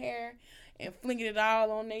having their hair and flinging it all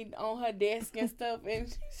on her desk and stuff,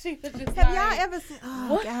 and she was just Have y'all ever seen?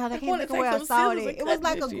 Oh what? God, I can't think of where I saw it. It was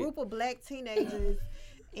like a group of black teenagers,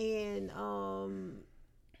 and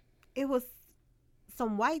it was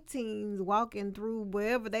some white teens walking through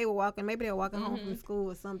wherever they were walking. Maybe they were walking home from school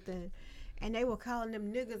or something, and they were calling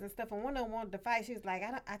them niggas and stuff. And one of them wanted to fight. She was like,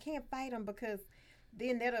 I can't fight them because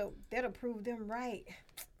then that'll prove them right.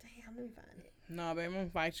 Damn, let me find it. No, baby, I'm gonna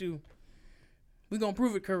fight you. We gonna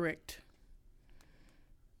prove it correct.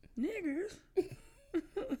 Niggers.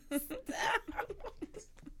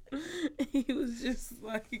 He was just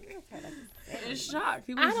like in shock.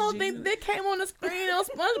 He was I don't think that came on the screen on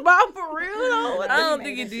SpongeBob for real though. I don't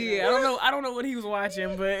think it did. I don't know what he was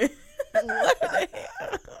watching, but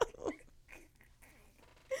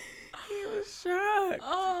he was shocked.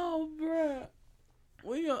 Oh, bruh.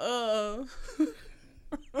 We that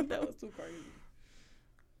was too crazy.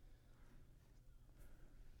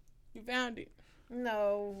 You found it?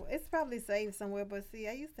 No, it's probably saved somewhere. But see,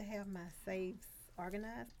 I used to have my saves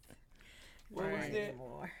organized. What was that?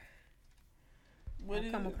 Anymore. What I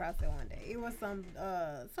come across it one day. It was some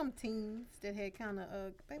teens that had kind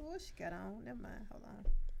of baby, what she got on? Never mind. Hold on.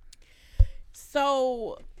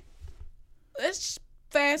 So let's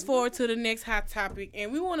fast forward to the next hot topic,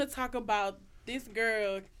 and we want to talk about this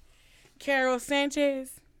girl, Carol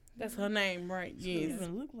Sanchez. That's her name, right? Yes. Yes.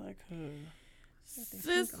 Doesn't look like her.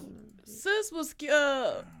 Sis was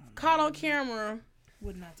caught on camera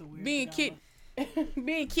being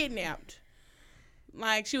kidnapped.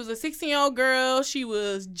 Like, she was a 16-year-old girl. She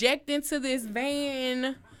was jacked into this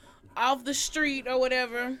van off the street or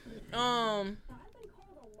whatever. And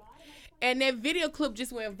that video clip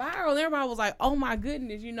just went viral. Everybody was like, oh my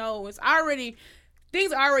goodness, you know,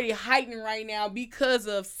 things are already heightened right now because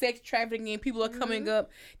of sex trafficking. People are coming up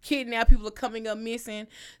kidnapped. People are coming up missing.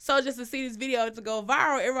 So just to see this video to go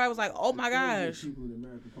viral, everybody was like, oh my gosh. People in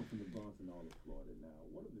America come from the Bronx and all of Florida now.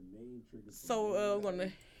 One of the main triggers. So we're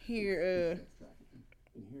gonna hear sex trafficking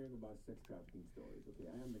and hearing about sex trafficking stories. Okay,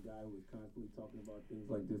 I am the guy who is constantly talking about things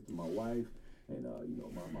like this to my wife and you know,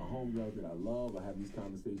 my homegirls that I love. I have these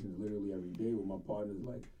conversations literally every day with my partners,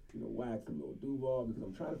 like, you know, Wax and Lil Duval, because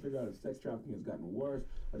I'm trying to figure out if sex trafficking has gotten worse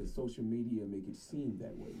or does social media make it seem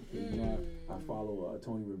that way. Okay? You know, I follow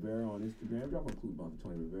Tony Rivera on Instagram. Drop a clue about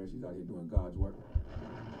Tony Rivera. She's out here doing God's work.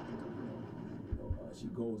 She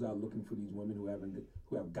goes out looking for these women who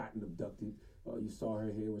have gotten abducted. You saw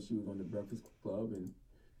her here when she was on the Breakfast Club, and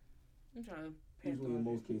usually in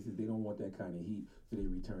most cases they don't want that kind of heat, so they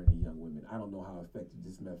return the young women. I don't know how effective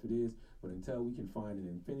this method is, but until we can find an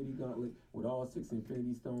infinity gauntlet with all 6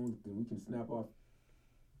 infinity stones, then we can snap off.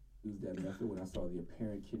 Use that method when I saw the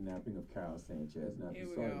apparent kidnapping of Carol Sanchez. Now, if you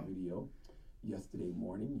saw the video yesterday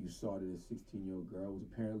morning, you saw that a 16-year-old girl was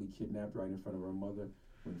apparently kidnapped right in front of her mother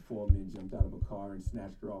when 4 men jumped out of a car and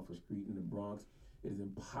snatched her off a street in the Bronx. It is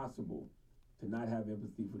impossible to not have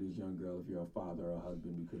empathy for this young girl if you're a father or a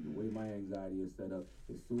husband, because the way my anxiety is set up,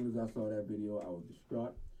 as soon as I saw that video, I was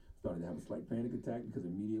distraught, started to have a slight panic attack, because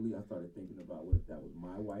immediately I started thinking about what if that was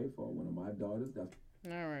my wife or one of my daughters. all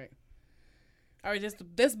right. All right,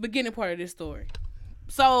 that's the beginning part of this story.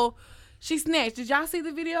 So she snatched. Did y'all see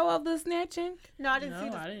the video of the snatching? No, I didn't see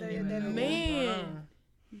the man.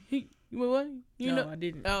 What? I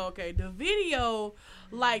didn't. Oh, okay. The video,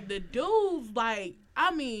 like the dudes, like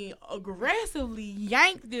aggressively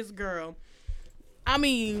yanked this girl.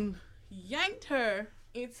 Yanked her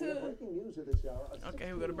into.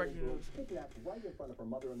 Okay, we go to breaking news. Kidnapped right in front of her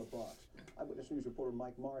mother in the Bronx. Eyewitness News reporter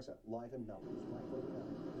Mike Mars live in Melrose.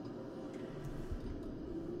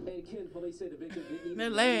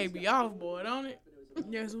 That leg be off, boy, don't it?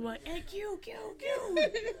 Yes, I'm like, hey, Q.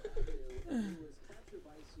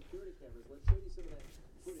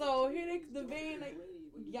 So here the van, like,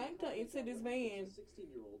 yanked her into this van.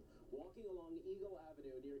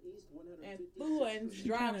 And threw her and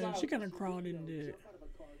dropped out. She kind of crawled into it.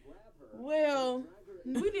 Well,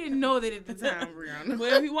 we didn't know that at the time, Brianna.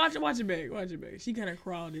 Well, if you watch it back. She kind of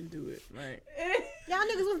crawled into it, like. Y'all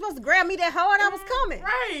niggas was supposed to grab me that hard. I was coming.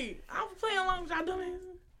 Right. I was playing along with y'all dumbass.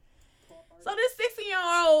 So this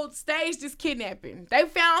 16-year-old staged this kidnapping. They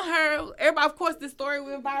found her. Everybody, of course, this story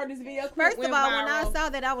went viral. This video First of all, viral. when I saw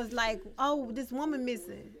that, I was like, "Oh, this woman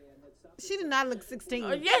missing." She did not look 16.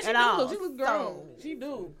 Yeah, she at do. all. She look grown. She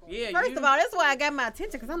do. Yeah. First of all, that's why I got my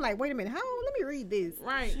attention because I'm like, wait a minute, how? Let me read this.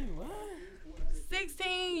 Right.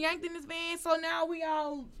 16 yanked in this van. So now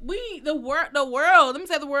the world. Let me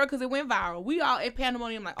say the world because it went viral. We all at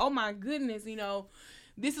pandemonium like, oh my goodness,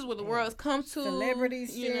 this is what the world's come to.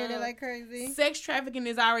 Celebrities sharing it like crazy. Sex trafficking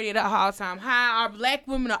is already at an all-time high. Our black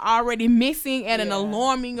women are already missing at an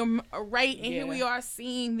alarming rate, and here we are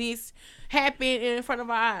seeing this happen in front of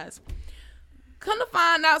our eyes. Come to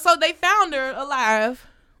find out, so they found her alive,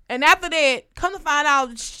 and after that, come to find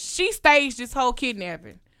out, she staged this whole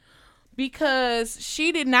kidnapping because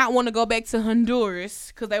she did not want to go back to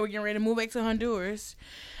Honduras because they were getting ready to move back to Honduras,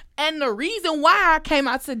 and the reason why I came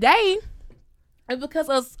out today is because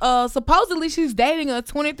supposedly she's dating a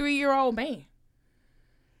 23-year-old man.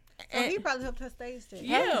 So he probably helped her stage that.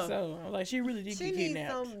 Yeah. So, like, she really did get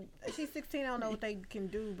kidnapped. She's 16. I don't know what they can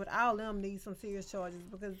do, but all of them need some serious charges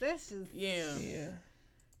because that's just. Yeah.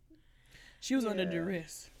 She was under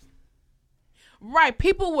duress. Right.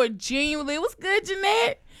 People were genuinely. What's good,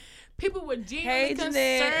 Jeanette? People were genuinely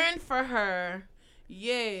concerned for her.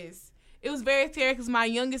 Yes. It was very scary because my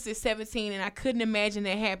youngest is 17 and I couldn't imagine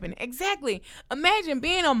that happening. Exactly. Imagine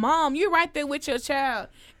being a mom. You're right there with your child,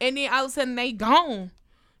 and then all of a sudden they gone.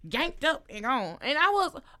 Yanked up and gone. And I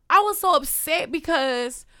was so upset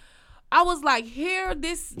because I was like, here,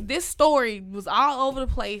 this story was all over the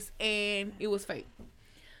place and it was fake.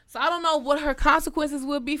 So I don't know what her consequences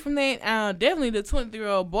will be from that. Definitely the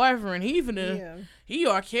 23-year-old boyfriend. He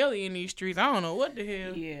R. Kelly in these streets. I don't know what the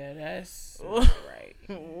hell. Yeah, that's right.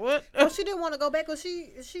 What? Well, she didn't want to go back. Was she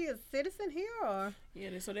a citizen here or? Yeah,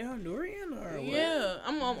 so they're Honduran or what? Yeah,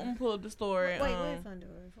 I'm gonna pull up the story. Wait, where's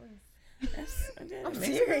Honduras? I'm Mexico.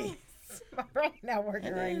 serious. My brain not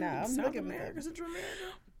working right now. I'm South looking America, Central America.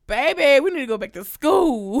 Baby, we need to go back to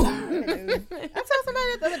school. I told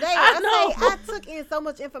somebody the other day. I took in so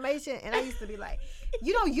much information, and I used to be like,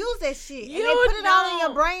 "You don't use that shit." And they put it all in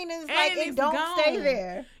your brain, and it's like it don't stay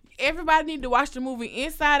there. Everybody need to watch the movie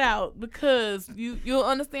Inside Out because you'll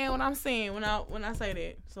understand what I'm saying when I say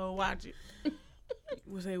that. So watch it.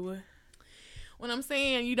 We'll say what? When I'm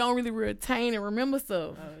saying you don't really retain and remember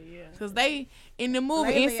stuff. Oh yeah. Cause they in the movie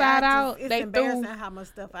Lately, Inside Out, it's they embarrassing how much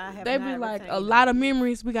stuff I have. They be like a lot of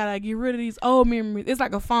memories. We gotta get rid of these old memories. It's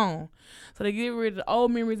like a phone, so they get rid of the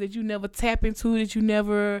old memories that you never tap into, that you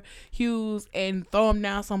never use, and throw them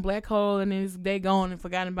down some black hole, and then they gone and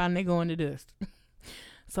forgotten about, and they go in the dust.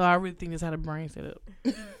 So I really think that's how the brain set up.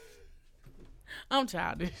 I'm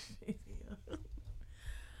childish.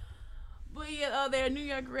 But yeah, they're New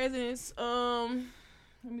York residents. Let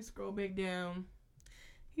me scroll back down.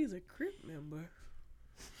 He's a Crip member.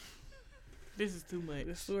 This is too much.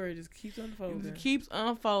 The story just keeps unfolding. It keeps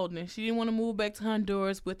unfolding. She didn't want to move back to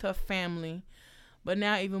Honduras with her family, but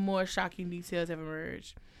now even more shocking details have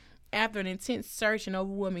emerged. After an intense search and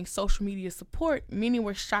overwhelming social media support, many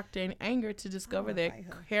were shocked and angered to discover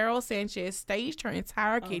that Carol Sanchez staged her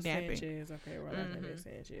entire kidnapping. Sanchez, okay, right. Mm-hmm.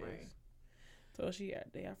 Sanchez. Right. So she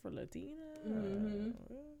got the Afro-Latina. Mm-hmm.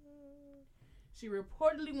 She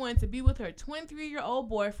reportedly wanted to be with her 23-year-old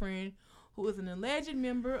boyfriend, who is an alleged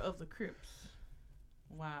member of the Crips.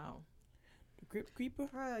 Wow. The Crips creeper?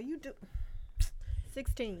 You do.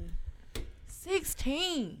 16.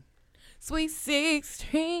 16. Sweet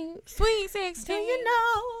 16. Sweet 16. Do you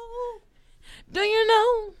know? Do you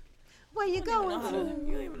know? Where you going to?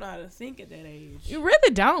 You don't even know how to think at that age. You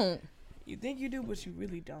really don't. You think you do, but you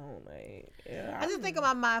really don't. Like, yeah, I just think of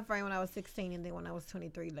my mind frame when I was 16 and then when I was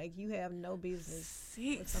 23. Like, you have no business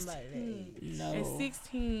with somebody that age. No. At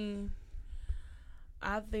 16,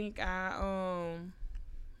 I think I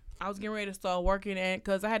was getting ready to start working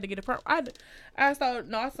because I had to get a I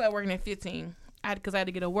started working at 15. Because I had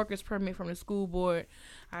to get a worker's permit from the school board.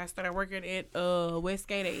 I started working at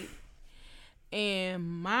Westgate 8. And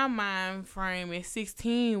my mind frame at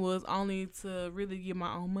 16 was only to really get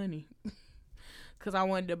my own money. Because I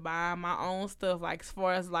wanted to buy my own stuff, like as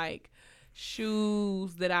far as like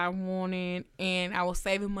shoes that I wanted. And I was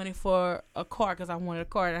saving money for a car because I wanted a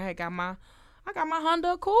car. And I got my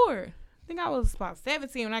Honda Accord. I think I was about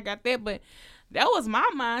 17 when I got that. But that was my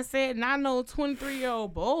mindset. Not no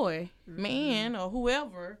 23-year-old boy, man, or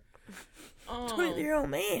whoever. 23-year-old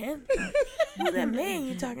man. Who's that man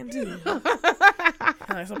you talking to?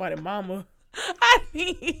 Like somebody mama.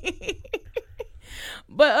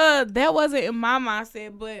 But that wasn't in my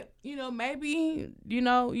mindset. But maybe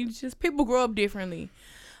you just people grow up differently.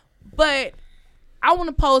 But I want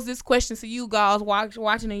to pose this question to you guys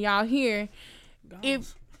watching and y'all here.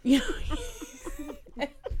 If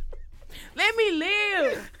let me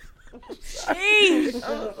live. Jeez,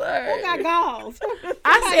 I'm sorry. Who got galls?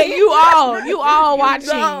 I said you all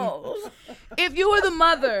watching. If you were the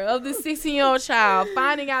mother of this 16-year-old child,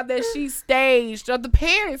 finding out that she staged, or the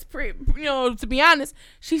parents, to be honest,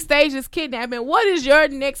 she staged this kidnapping, what is your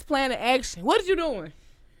next plan of action? What are you doing?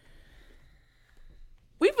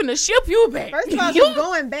 We finna ship you back. First of all, you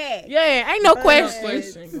going back. Yeah, ain't no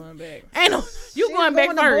question. Going back. Ain't no. You going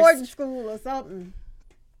back to first. Boarding school or something.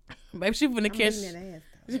 Baby, she finna catch.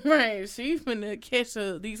 Right, she finna catch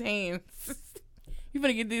these hands. You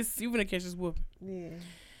finna get this. You finna catch this whooping. Yeah.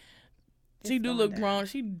 She do look grown.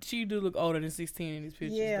 She do look older than 16 in these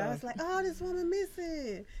pictures. Yeah, though. I was like, oh, this woman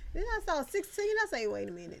missing. Then I saw 16. I say, wait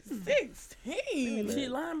a minute. 16. She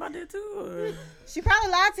lying about that too? Or? She probably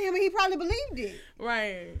lied to him and he probably believed it.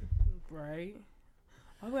 Right.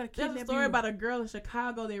 There's a story about a girl in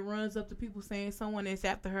Chicago that runs up to people saying someone is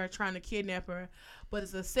after her trying to kidnap her, but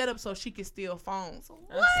it's a setup so she can steal phones. What?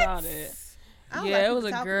 I saw that. Yeah, it was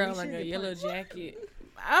a girl like a yellow jacket.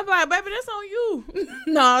 I'm like, baby, that's on you.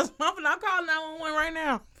 No, I'm calling 911 right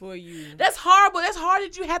now. For you. That's horrible. That's hard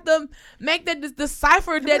that you have to make that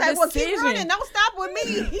decipher that decision. Well, keep running. Don't stop with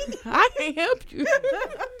me. I can't help you.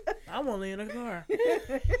 I'm only in a car.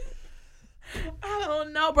 I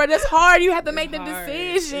don't know, bro. That's hard. You have to make the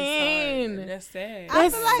decision. That's sad. I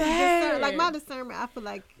feel like sad. My discernment, I feel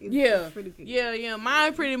like it's pretty good. Yeah.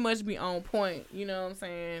 Mine pretty much be on point. You know what I'm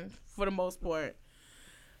saying? For the most part.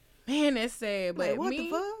 Man, that's sad. But what the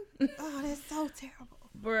fuck? Oh, that's so terrible.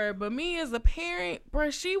 Bruh, but me as a parent,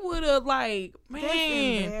 bruh, she would have man. That's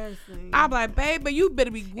embarrassing. I'm like, baby, you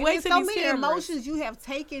better be wasting so these many cameras. emotions you have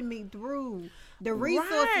taken me through. The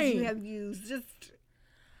resources you have used. Just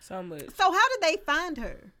so much. So how did they find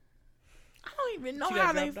her? I don't even know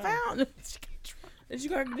how they found her. Did she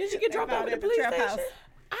get dropped off at the police station? House?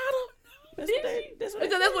 I don't know. That's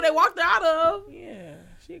what they walked her out of. Yeah.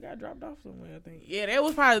 She got dropped off somewhere, I think. Yeah, that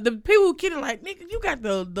was probably the people who kidding like, nigga, you got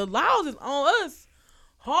the laws is on us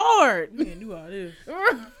hard. We didn't do all this.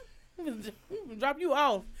 We gonna drop you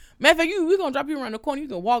off. Matter of fact, we gonna drop you around the corner. You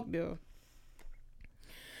can walk there.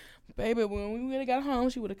 Baby, when we really got home,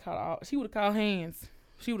 she would have called hands.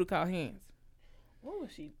 What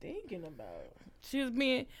was she thinking about?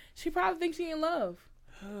 She probably thinks she in love.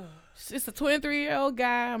 It's a 23-year-old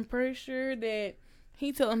guy. I'm pretty sure that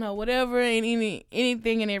he telling her whatever and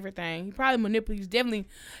anything and everything. He probably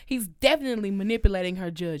he's definitely manipulating her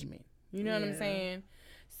judgment. You know what I'm saying?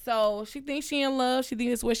 So she thinks she in love. She thinks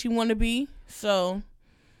that's where she want to be. So,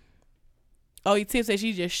 Tiff said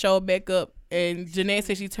she just showed back up, and Jeanette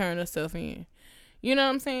said she turned herself in. You know what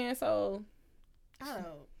I'm saying? So,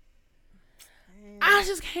 I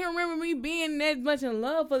just can't remember me being that much in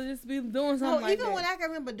love for just be doing something like that. Even when I can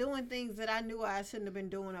remember doing things that I knew I shouldn't have been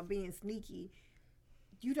doing or being sneaky,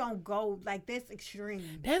 you don't go like that's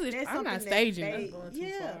extreme. I'm not staging. That's going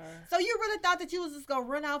too far. So you really thought that you was just gonna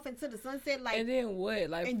run off into the sunset, and then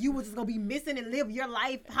what? And you was just gonna be missing and live your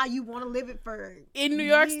life how you want to live it for in New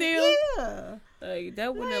York still? Yeah. Like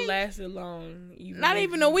that wouldn't have lasted long. Not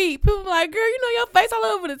even a week. People like, girl, your face all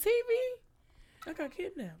over the TV. I got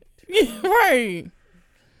kidnapped. Right.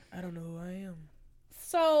 I don't know who I am.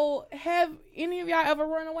 So, have any of y'all ever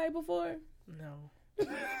run away before? No.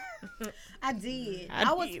 I did.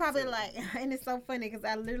 I was probably and it's so funny because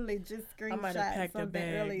I literally just screenshot something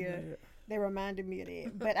earlier that reminded me of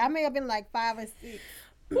that. But I may have been like 5 or 6.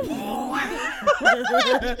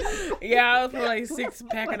 Yeah, I was probably 6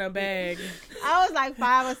 packing a bag. I was like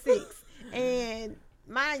 5 or 6. And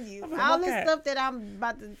mind you, all this stuff that I'm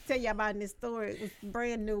about to tell you about in this story was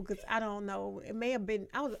brand new because I don't know. It may have been,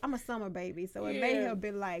 I'm a summer baby, so it may have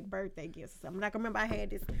been like birthday gifts or something. Like I remember I had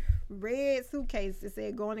this red suitcase that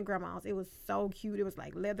said going to grandma's. It was so cute. It was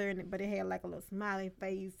like leather in it, but it had like a little smiley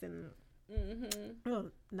face and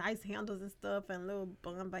little nice handles and stuff and little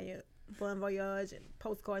bon voyage and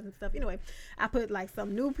postcards and stuff. Anyway, I put like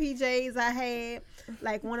some new PJs I had,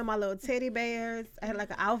 like one of my little teddy bears. I had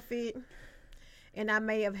like an outfit, and I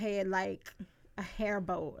may have had like a hair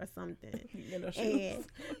bow or something. And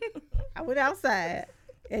I went outside.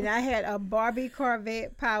 And I had a Barbie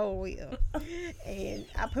Corvette Power Wheel. And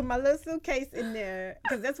I put my little suitcase in there.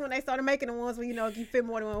 Because that's when they started making the ones where, you know, you fit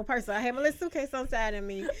more than one person. So I had my little suitcase on side of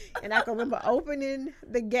me. And I can remember opening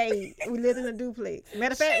the gate. We lived in a duplex.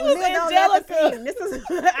 Matter of fact, we lived on Angelica. This is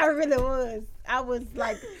what I really was. I was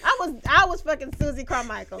like, I was fucking Susie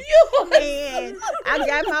Carmichael. And I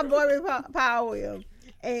got my Barbie Power Wheel.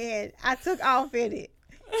 And I took off in it.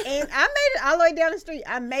 And I made it all the way down the street.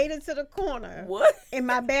 I made it to the corner. What? And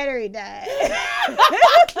my battery died. Yeah,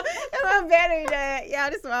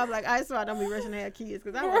 this is why I'm like, I just why I don't be rushing to have kids.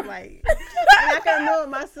 Because I was like, and I couldn't know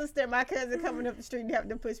my sister and my cousin coming up the street and having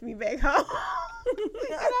to push me back home.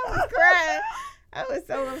 And I was crying. I was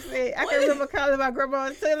so upset. I can remember calling my grandma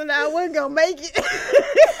and telling her I wasn't going to make it.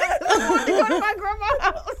 I wanted to go to my grandma's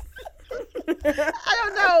house. I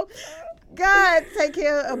don't know. God take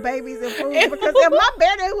care of babies and food because if my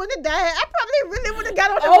battery would have died, I probably really would have got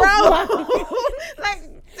on the road. Like,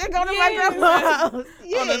 to go to my grandma's house.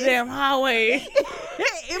 On the damn highway.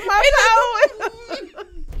 In my power.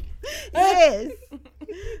 Yes.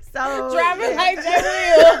 So driving like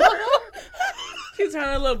J-Real. She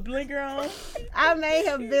turned a little blinker on. I may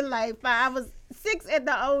have been like 5. I was 6 at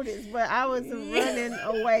the oldest, but I was running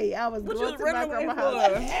away. I was going to my grandma's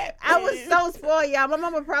house. I was so spoiled, y'all. My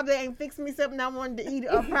mama probably ain't fixed me something I wanted to eat,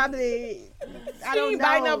 or probably I don't know.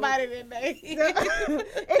 Buy nobody that day.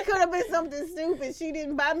 It could have been something stupid. She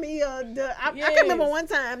didn't buy me I can remember one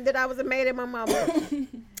time that I was mad at my mama.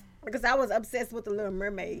 Because I was obsessed with the Little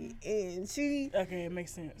Mermaid, and she. Okay, it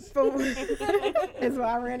makes sense. That's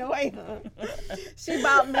why I ran away. She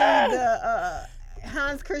bought me the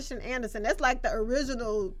Hans Christian Andersen. That's like the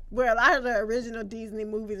original, where a lot of the original Disney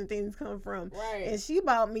movies and things come from. Right. And she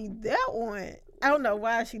bought me that one. I don't know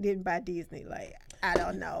why she didn't buy Disney. Like, I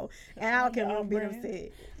don't know. And I can't be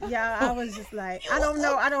upset. Yeah, I was just like, I don't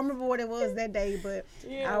know. I don't remember what it was that day, but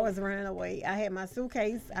I was running away. I had my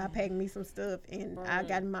suitcase. I packed me some stuff, and I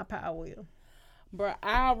got in my Power Wheel. Bro,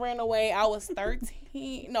 I ran away. I was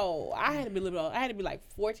 13. No, I had to be a little old. I had to be like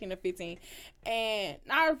 14 or 15. And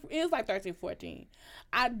it was like 13, 14.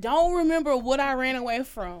 I don't remember what I ran away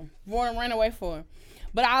from.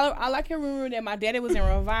 But I can remember that my daddy was in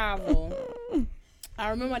revival. I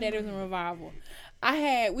remember my daddy was in revival.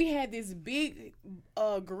 We had this big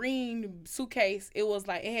green suitcase. It was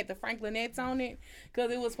like, it had the Franklinettes on it,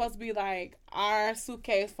 because it was supposed to be like our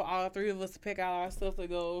suitcase for all 3 of us to pick out our stuff to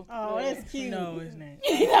go. Oh, that's cute. No, it's not.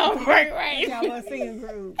 No, right. Y'all was singing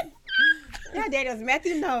group. Yeah, that was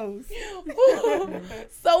Matthew knows.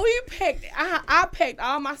 So we packed. I packed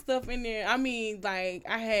all my stuff in there. I mean, like,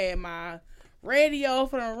 I had my radio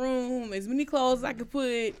for the room, as many clothes as I could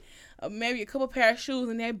put. Maybe a couple pair of shoes,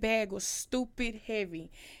 and that bag was stupid heavy.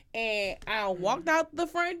 And I walked out the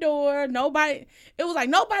front door. Nobody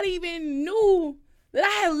even knew that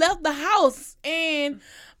I had left the house. And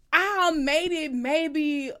I made it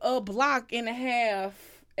maybe a block and a half.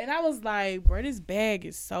 And I was like, bro, this bag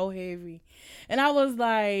is so heavy. And I was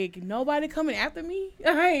like, nobody coming after me?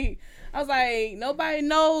 I was like, nobody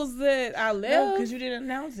knows that I left. No, because you didn't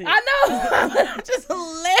announce it. I know. I just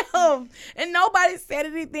left. And nobody said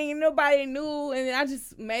anything. Nobody knew. And I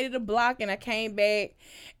just made it a block, and I came back.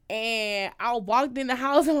 And I walked in the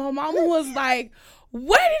house, and my mama was like,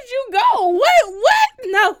 where did you go? What?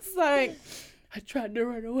 And I was like, I tried to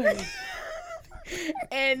run away.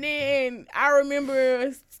 And then I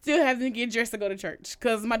remember still having to get dressed to go to church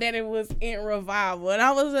because my daddy was in revival. And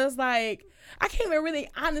I was just like, I can't even really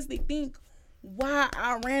honestly think why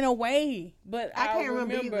I ran away. But I can't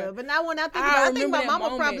remember either. But now when I think my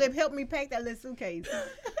mama probably helped me pack that little suitcase.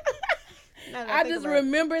 I just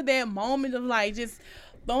remember that moment of like just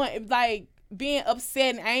throwing, like being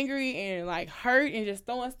upset and angry and like hurt and just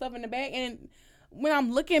throwing stuff in the bag. And when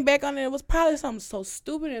I'm looking back on it, it was probably something so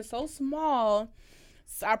stupid and so small.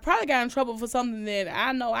 So I probably got in trouble for something that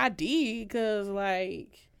I know I did, because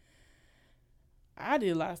like I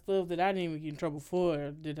did a lot of stuff that I didn't even get in trouble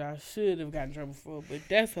for that I should have gotten in trouble for, but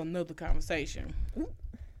that's another conversation.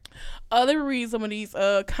 Let me read some of these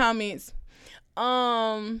comments.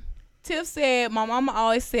 Tiff said, my mama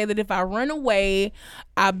always said that if I run away,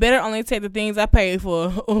 I better only take the things I paid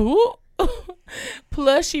for.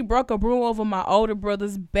 Plus, she broke a broom over my older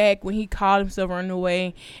brother's back when he called himself running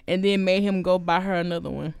away and then made him go buy her another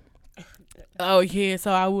one. Oh, yeah,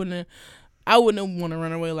 so I wouldn't want to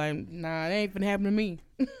run away. Like, nah, that ain't finna happen to me.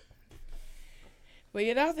 But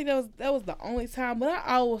yeah, I think that was the only time. But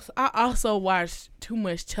I also watched too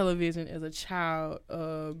much television as a child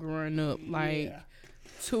growing up. Like,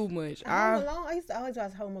 too much. Home Alone? I used to always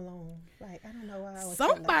watch Home Alone. Like, I don't know why I was.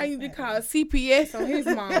 Somebody need to call CPS on his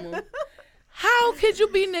mama. How could you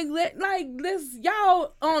be neglect? Like, this,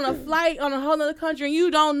 y'all on a flight on a whole other country and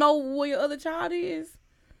you don't know where your other child is?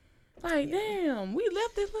 Like, damn, we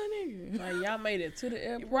left this little nigga. Like, y'all made it to the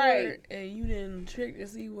airport, right? And you didn't check to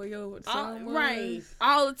see where your son was. Right.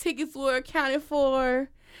 All the tickets were accounted for.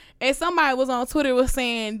 And somebody was on Twitter was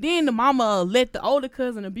saying, then the mama let the older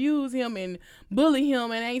cousin abuse him and bully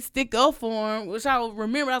him and ain't stick up for him. Which I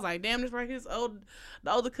remember, I was like, damn, this right here,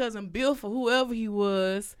 the older cousin Bill for whoever he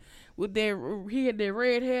was. He had that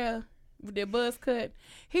red hair with that buzz cut.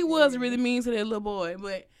 He was really mean to that little boy.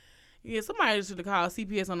 But yeah, somebody should have called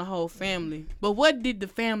CPS on the whole family. But what did the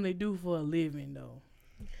family do for a living though?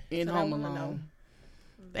 In Home Alone,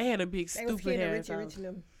 they had a big stupid ass house.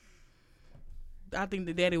 I think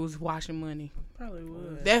the daddy was washing money. Probably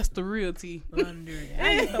was. That's the real tea. I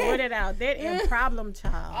used to wear that out. That and Problem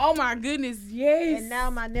Child. Oh my goodness, yes. And now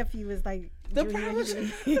my nephew is like the Problem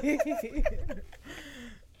Child.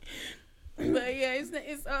 But yeah, it's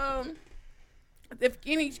if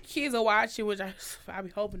any kids are watching, which I be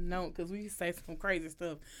hoping don't, because we say some crazy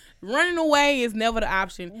stuff. Running away is never the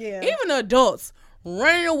option. Yeah. Even adults,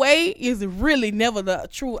 running away is really never the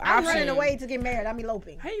true option. I'm running away to get married. I'm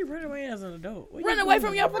eloping. How you run away as an adult? Run away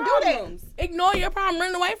from your problems. Ignore your problem.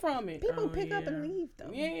 Run away from it. People pick up and leave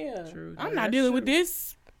though. Yeah. True. I'm not dealing with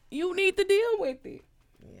this. You need to deal with it.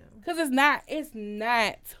 Yeah. Because it's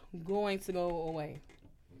not going to go away.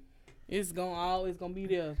 It's always gonna be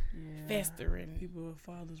there, festering. People with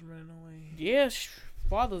fathers running away. Yeah,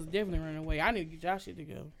 fathers definitely running away. I need to get y'all shit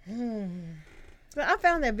together. So I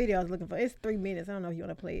found that video I was looking for. It's 3 minutes. I don't know if you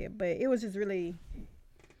want to play it, but it was just really.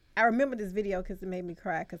 I remember this video because it made me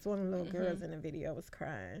cry. Because one of the little girls in the video was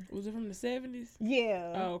crying. Was it from the 70s?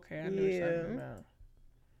 Yeah. Oh, okay. I know what you're talking about.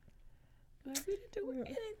 But we didn't do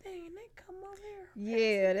anything, and they come over here.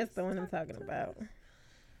 Yeah, that's the one I'm talking about.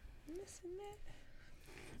 Listen, that.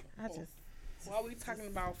 While we talking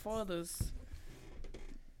about fathers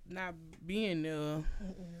not being there,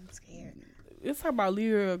 I'm scared. Let's talk about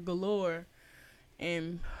Lyra Galore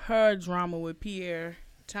and her drama with Pierre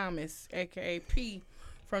Thomas, aka P,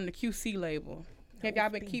 from the QC label. Have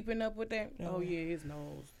y'all been keeping up with that? Oh yeah, his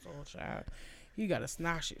nose, oh child, you got a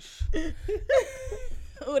snotches.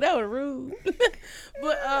 Oh, that was rude.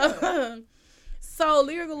 But so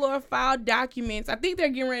Lyra Galore filed documents. I think they're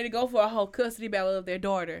getting ready to go for a whole custody battle of their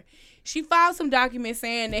daughter. She filed some documents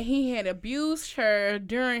saying that he had abused her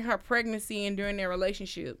during her pregnancy and during their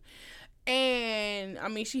relationship. And, I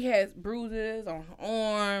mean, she has bruises on her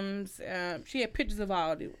arms. She had pictures of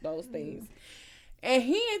all those things. And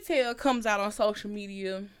He and Tell comes out on social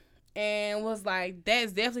media and was like,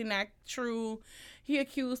 that's definitely not true. He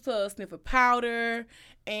accused her of sniffing powder.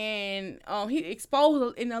 And he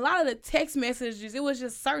exposed, in a lot of the text messages, it was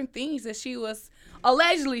just certain things that she was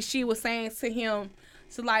saying to him.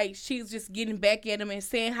 So, like, she's just getting back at him and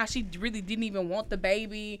saying how she really didn't even want the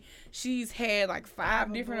baby. She's had, like,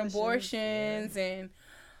 5 different abortions and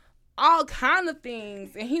all kind of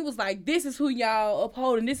things. And he was like, this is who y'all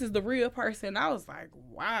upholding. This is the real person. I was like,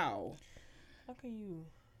 wow. How can you?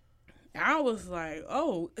 I was like,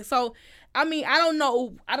 oh. So, I mean, I don't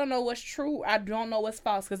know what's true. I don't know what's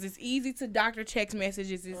false because it's easy to doctor text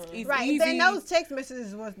messages. It's right. easy. Then those text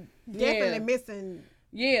messages was definitely missing.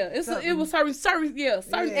 Yeah, it was certain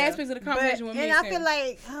aspects of the conversation were missing. And I feel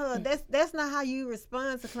like that's not how you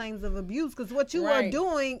respond to claims of abuse because what you are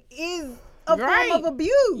doing is a form of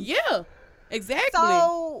abuse. Yeah, exactly.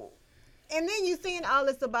 So, and then you saying all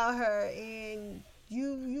this about her and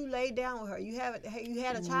you laid down with her. You had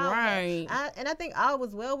a child. Right. And I think all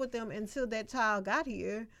was well with them until that child got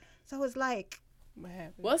here. So it's like, what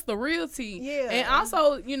happened? What's the real tea? Yeah. And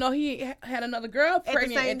also, he had another girl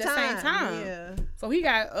pregnant at the same time. Yeah. So he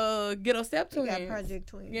got ghetto step twins. He got Project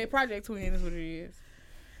Twins. Yeah, Project Twins is what it is.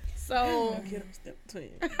 So ghetto step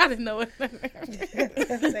twins. I didn't know it.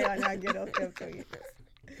 Say all y'all ghetto step twins.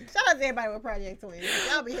 Shout out to everybody with Project Twins.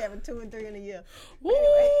 Y'all be having 2 and 3 in a year. Woo!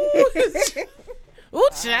 Ooh,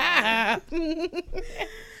 child. It's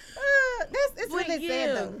really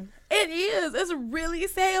sad though. It is. It's really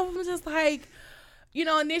sad. I'm just like, you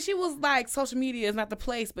know, and then she was like, social media is not the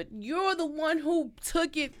place, but you're the one who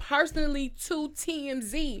took it personally to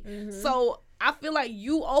TMZ. Mm-hmm. So I feel like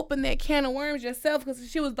you opened that can of worms yourself, because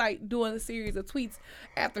she was like doing a series of tweets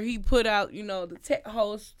after he put out, you know, the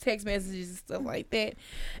text messages and stuff like that.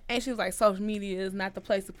 And she was like, social media is not the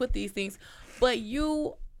place to put these things. But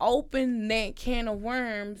you opened that can of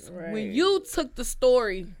worms when you took the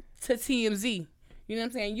story to TMZ. You know what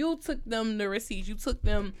I'm saying? You took them the receipts. You took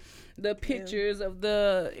them the pictures of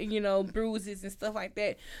the, you know, bruises and stuff like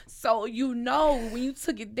that. So, you know, when you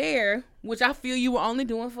took it there, which I feel you were only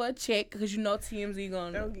doing for a check, because you know TMZ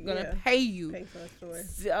gonna pay you. Pay for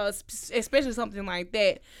a story. Especially something like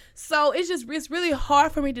that. So, it's really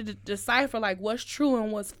hard for me to decipher, like, what's true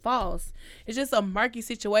and what's false. It's just a murky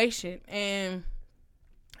situation. And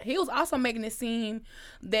he was also making it seem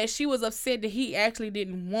that she was upset that he actually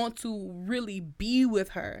didn't want to really be with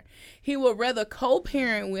her. He would rather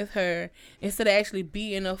co-parent with her instead of actually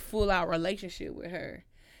be in a full-out relationship with her.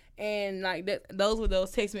 And like that, those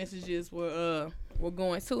text messages were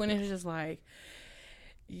going too. And it was just like,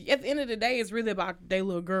 at the end of the day, it's really about their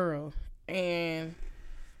little girl. And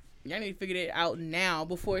y'all need to figure that out now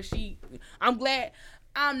before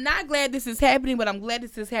I'm not glad this is happening, but I'm glad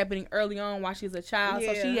this is happening early on while she's a child.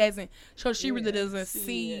 Yeah. So she really doesn't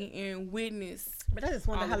see and witness. But I just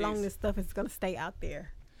wonder how long this stuff is going to stay out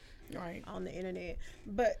there. Right. On the internet.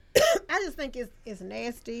 But I just think it's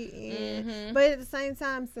nasty. And, but at the same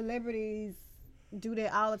time, celebrities do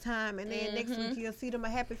that all the time, and then next week you'll see them a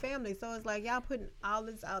happy family. So it's like, y'all putting all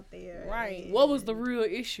this out there. Right. What was the real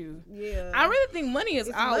issue? Yeah. I really think money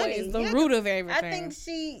is always the root of everything. I think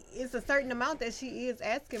it's a certain amount that she is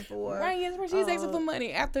asking for. Right, yes, where she's asking for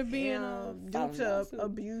money after being due to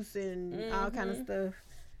abuse and all kind of stuff.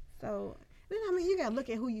 So I mean, you gotta look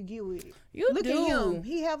at who you get with. Look at him.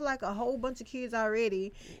 He have like a whole bunch of kids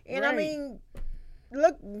already. And I mean,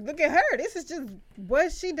 Look at her. This is just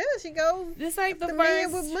what she does. She goes this ain't the first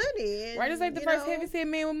man with money. And, this ain't the first heavy-set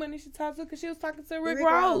man with money she talked to, because she was talking to Rick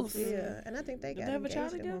Ross. Yeah, and I think they got engaged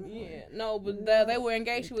at one point. Yeah, no, but they were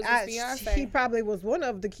engaged. She was his fiance. He probably was one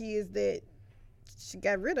of the kids that she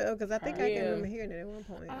got rid of, because I think I can remember hearing it at one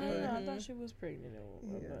point. I don't know. I thought she was pregnant at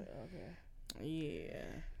one point. Okay. Yeah.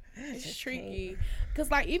 It's tricky,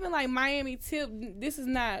 because like even like Miami Tip, this is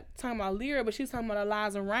not talking about Lyra, but she's talking about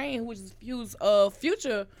Eliza Reign, which is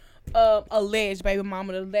Future alleged baby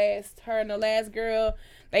mama. Her and the last girl,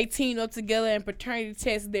 they teamed up together and paternity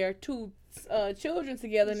tested their two children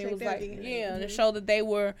together, and it was like to show that they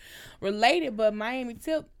were related. But Miami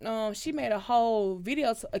Tip, she made a whole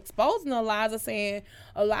video exposing Eliza, saying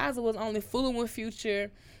Eliza was only fooling with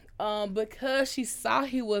Future. Because she saw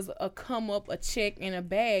he was a check in a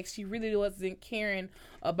bag, she really wasn't caring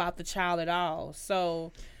about the child at all.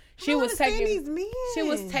 So she was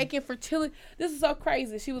taking fertility. This is so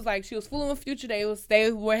crazy. She was like, she was fooling with Future.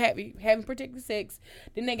 They were having protected sex.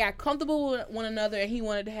 Then they got comfortable with one another, and he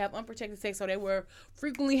wanted to have unprotected sex, so they were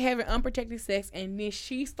frequently having unprotected sex. And then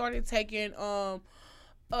she started taking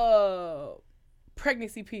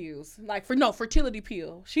pregnancy pills, fertility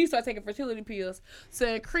pills. She started taking fertility pills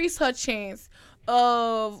to increase her chance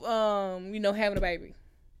of having a baby.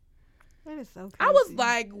 That is so crazy. I was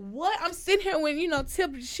like, what? I'm sitting here when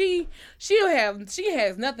Tip, she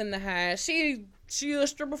has nothing to hide. She a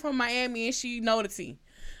stripper from Miami, and she know the tea.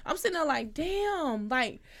 I'm sitting there like, damn,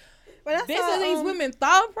 like, this is these women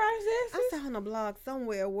thought processes. I saw on a blog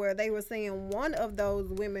somewhere where they were saying one of those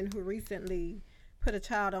women who recently put a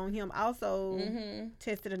child on him also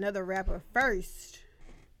tested another rapper first.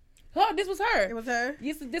 Oh, this was her. It was her?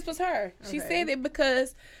 Yes, this was her. Okay. She said it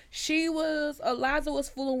because Eliza was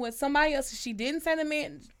fooling with somebody else. She didn't say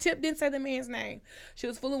Tip didn't say the man's name. She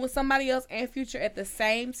was fooling with somebody else and Future at the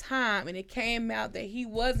same time, and it came out that he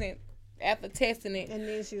wasn't, after testing it, and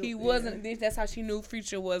then he wasn't. That's how she knew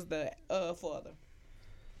Future was the father.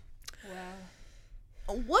 Wow.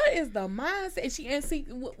 What is the mindset? And see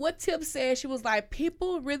what Tip said. She was like,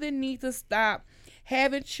 people really need to stop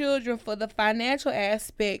having children for the financial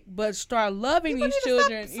aspect, but start loving these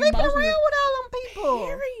children emotionally. Sleeping around with all them people.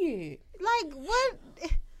 Period. Like what?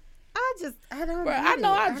 I don't. Bro, I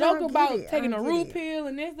know I joke about taking a root pill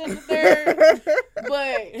and this, that, and the third,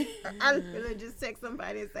 but I really just text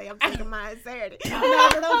somebody and say I'm taking mine Saturday. No,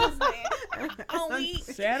 but I'm just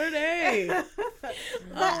saying. Saturday.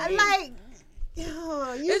 But like.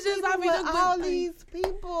 Yo, it's just like with all these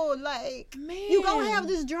people, like, man, you gonna have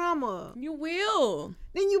this drama. You will.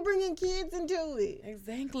 Then you bringing kids into it.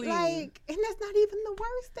 Exactly. Like, and that's not even the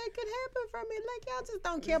worst that could happen from it. Like, y'all just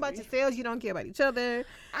don't care about yourselves. You don't care about each other.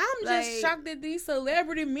 I'm just shocked that these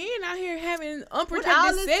celebrity men out here having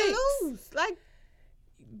unprotected sex. Like,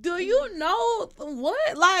 Do you know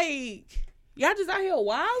what? Like, y'all just out here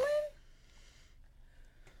wilding?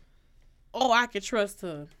 Oh, I can trust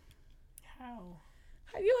her.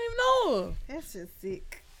 How you don't even know her? That's just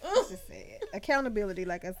sick. That's just sad. Accountability,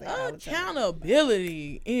 like I said.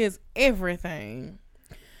 Accountability is everything.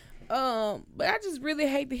 But I just really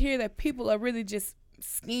hate to hear that people are really just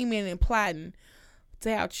scheming and plotting to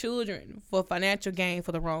have children for financial gain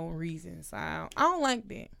for the wrong reasons. I don't like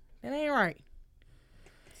that. That ain't right.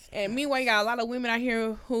 And meanwhile, you got a lot of women out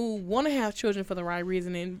here who want to have children for the right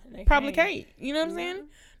reason and they probably can't. You know what I'm saying?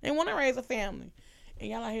 They want to raise a family. And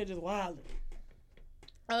y'all out here just wilding.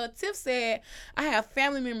 Tiff said, I have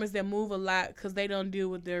family members that move a lot because they don't deal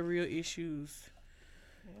with their real issues.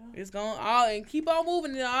 Yeah. It's going and keep on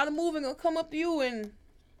moving. And all the moving going to come up to you and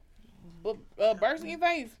burst in your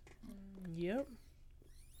face. Yep.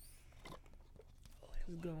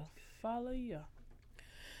 It's going to follow you.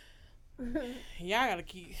 Y'all gotta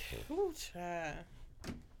keep. Ooh, child.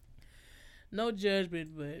 No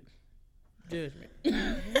judgment, but judgment.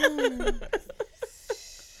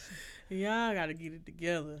 Y'all gotta get it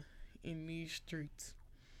together in these streets.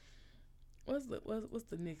 What's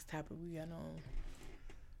the next topic we got on?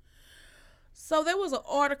 So there was an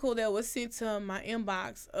article that was sent to my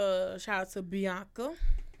inbox. Shout out to Bianca.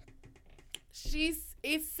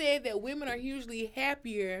 It said that women are usually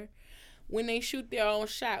happier when they shoot their own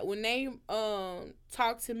shot, when they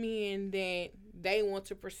talk to men that they want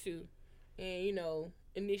to pursue and,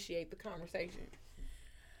 initiate the conversation.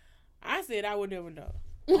 I said I would never know.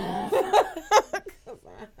 I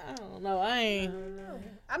don't know. I don't know.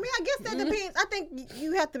 I mean, I guess that depends. I think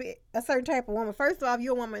you have to be a certain type of woman. First off,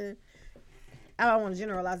 you're a woman, I don't want to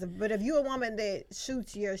generalize it, but if you're a woman that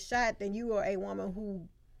shoots your shot, then you are a woman who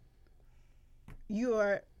you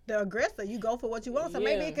are the aggressor. You go for what you want. So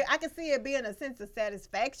maybe I can see it being a sense of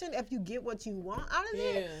satisfaction if you get what you want out of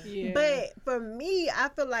it. Yeah. But for me, I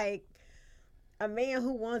feel like a man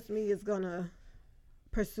who wants me is gonna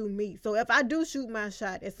pursue me. So if I do shoot my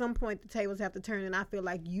shot, at some point the tables have to turn, and I feel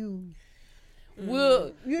like you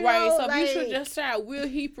will so if you shoot your shot, will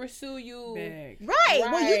he pursue you back? Right.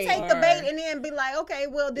 Will you take the bait and then be like, okay,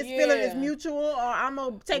 well, this feeling is mutual, or I'm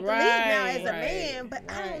gonna take the lead now as a man? But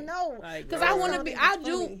I don't know, because I want to be. I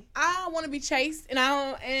want to be chased, and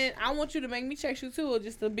I want you to make me chase you too,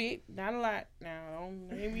 just a bit, not a lot. Now, don't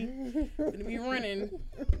make me be running.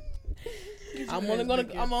 I'm only going up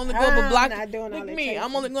a block. Look at me.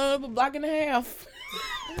 I'm only going up a block and a half.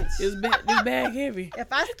 This bag heavy. If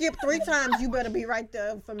I skip 3 times, you better be right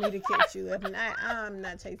there for me to catch you. If not, I'm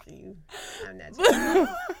not chasing you. I'm not chasing you.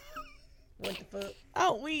 What the fuck?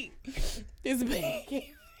 Oh, weak. This bag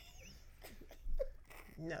heavy.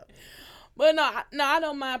 No. But no, I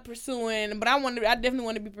don't mind pursuing, but I definitely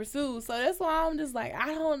want to be pursued. So that's why I'm just like, I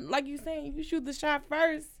don't, like you saying, you shoot the shot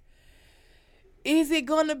first. Is it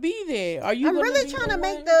gonna be there? Are you? I'm really trying to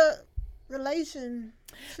make the relation.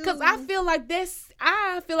 Because I feel like that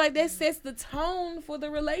sets the tone for the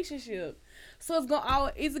relationship. So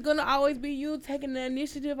is it gonna always be you taking the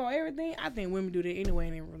initiative on everything? I think women do that anyway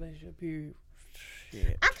in a relationship. Period.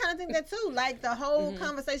 Shit. I kind of think that too. Like the whole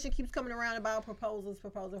conversation keeps coming around about proposals.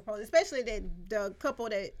 Especially that the couple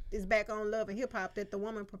that is back on Love and Hip Hop that the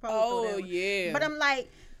woman proposed. Oh yeah. But I'm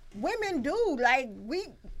like, women do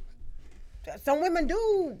some women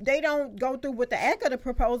do. They don't go through with the act of the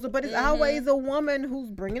proposal, but it's always a woman who's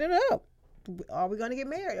bringing it up. Are we going to get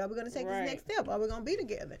married? Are we going to take this next step? Are we going to be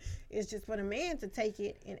together? It's just for the man to take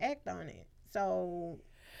it and act on it. So,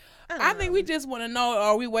 I think we just want to know,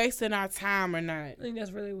 are we wasting our time or not? I think that's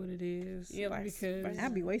really what it is. Yeah, because I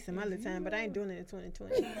be wasting my little time, but I ain't doing it in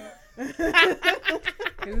 2020.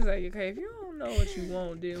 It's like, okay, if you don't know what you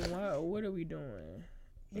want, then what are we doing?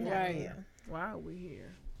 Right. Why are we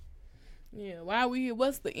here? Yeah, why are we here?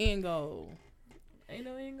 What's the end goal? Ain't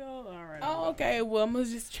no end goal? All right. Oh, okay. Well, I'm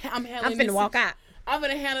finna walk out. I'm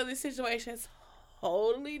finna handle this situation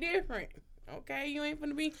totally different. Okay? You ain't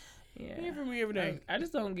finna be here for me every day. I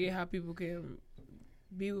just don't get how people can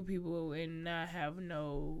be with people and not have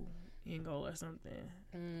no end goal or something.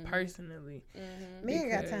 Personally. Men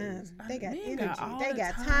got time. They got energy. They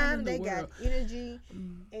got time. They got energy.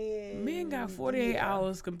 And men got 48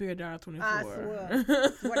 hours compared to our 24. I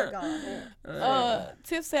swear to God.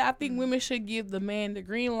 Tiff said, I think women should give the man the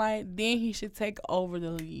green light, then he should take over the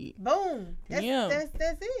lead. Boom. That's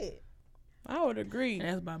it. I would agree. And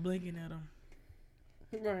that's by blinking at him.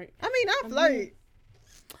 Right. I mean, I flirt.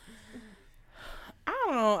 I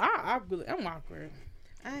don't know. I'm awkward.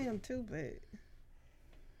 I am too, but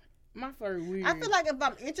my flirt weird. I feel like if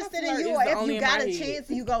I'm interested in you, or if you got a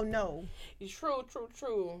chance, you go no. It's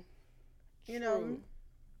true. You know.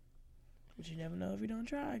 But you never know if you don't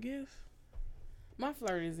try, I guess. My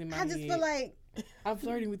flirt is in my I just head. feel like I'm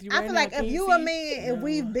flirting with you I right feel now. like if you a man and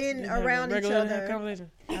we've been around each other. Conversation.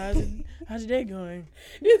 How's your day going?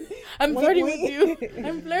 I'm flirting with you.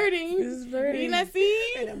 I'm flirting. This is flirting. You not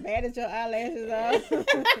see? And I'm bad at your eyelashes off. Right.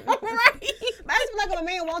 But I just feel like if a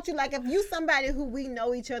man wants you, like if you somebody who we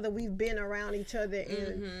know each other, we've been around each other,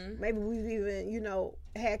 and maybe we've even, you know,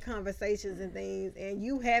 had conversations and things, and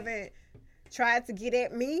you haven't tried to get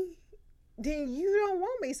at me, then you don't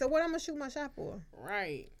want me. So what I'm gonna shoot my shot for?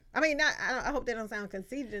 Right. I mean, not. I hope they don't sound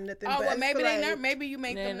conceited or nothing. Oh, but well, maybe like, maybe you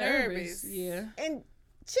make them nervous. Yeah. And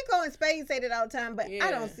Chico and Spade say that all the time, but I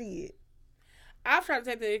don't see it. I've tried to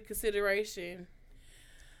take that into consideration.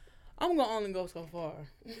 I'm gonna only go so far.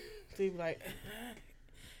 So you be like,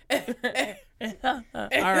 All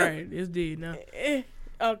right, it's dead now.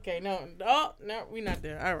 okay, no, we're not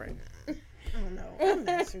there. All right. I don't know. I'm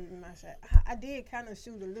not shooting my shot. I did kind of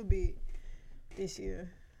shoot a little bit this year.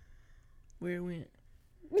 Where it went?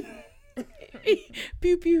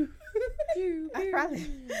 Pew pew.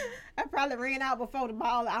 I probably ran out before the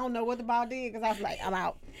ball. I don't know what the ball did because I was like, I'm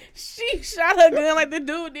out. She shot her gun like the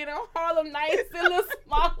dude did on Harlem Nights in the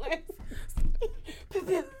smallest.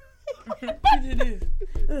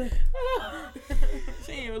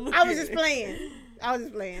 I was just playing.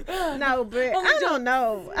 No, but I don't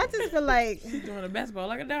know. I just feel like Doing a basketball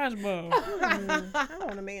like a dodgeball. I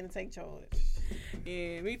want a man to take charge.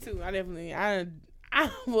 Yeah, me too. I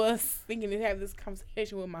was thinking to have this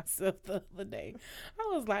conversation with myself the other day.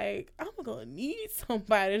 I was like, I'm gonna need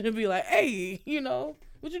somebody to be like, hey, you know,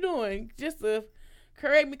 what you doing? Just to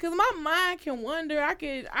correct me, because my mind can wander.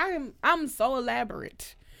 I'm so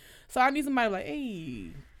elaborate, so I need somebody like,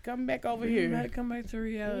 hey, come back over here. You gotta come back to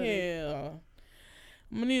reality. Yeah,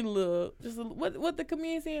 I'm gonna need a little, what the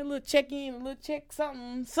comedian saying, a little check in, a little check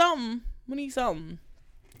something. We need something.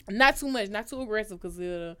 Not too much, not too aggressive, because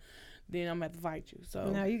then I'm gonna have to fight you. So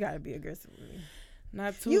No, you gotta be aggressive with me.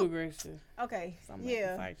 Not too aggressive. Okay. So I'm gonna have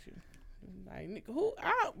to fight you. Like, nigga,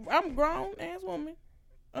 I'm grown ass woman.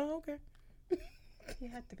 Oh, okay. You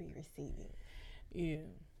have to be receiving. Yeah.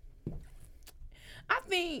 I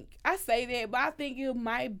think I say that, but I think it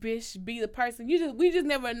might be the person. We just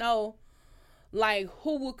never know, like,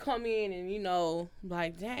 who will come in and, you know,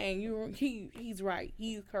 like, dang, he's right,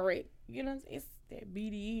 he's correct. You know what I'm saying? It's that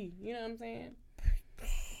BDE. You know what I'm saying?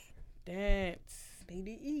 That's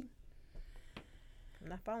BDE. I'm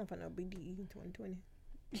not falling for no BDE in 2020.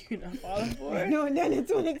 You're not falling for it? No, not in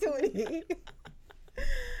 2020. I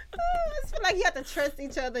just feel like you have to trust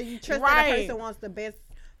each other. You trust that the person wants the best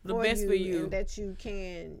for you, and that you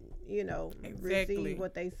can, you know, receive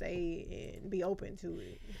what they say and be open to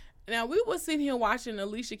it. Now, we were sitting here watching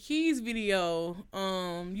Alicia Keys' video,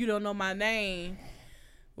 You Don't Know My Name.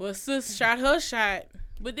 Well, sis shot her shot.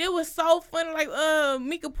 But it was so funny. Like,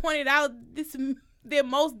 Mika pointed out that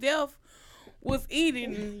Mos Def was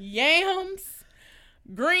eating yams,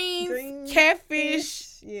 greens,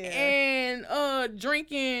 catfish, and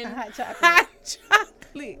drinking hot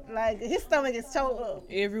chocolate. Like, his stomach is tore up.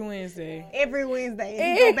 Every Wednesday.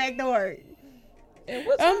 And he go back to work. And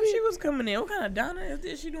what time she was coming in? What kind of Donna is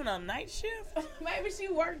this? She doing a night shift? Maybe she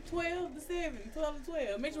worked 12 to 7, 12 to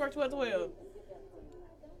 12. Maybe she worked 12 to 12.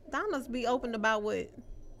 Donna's be open about what?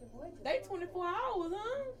 They 24 hours,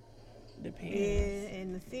 huh? Depends. Yeah,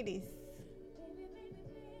 in the cities.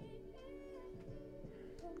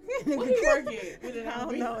 What he working? I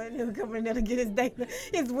don't know. And he'll come in there to get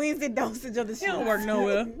his Wednesday dosage of the shit. He don't work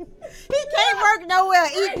nowhere. He can't work nowhere.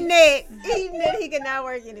 Eating that, he cannot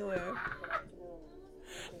work anywhere.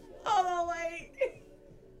 Hold on, wait.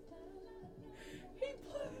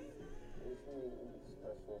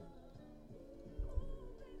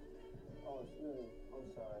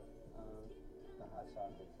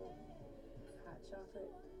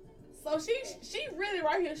 So she really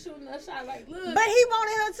right here shooting a shot like, look. But he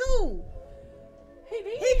wanted her too.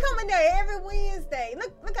 He coming there every Wednesday.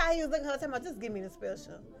 Look how he was looking at her talking about, just give me the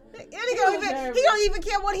special. And he don't even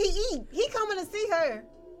care what he eat. He coming to see her.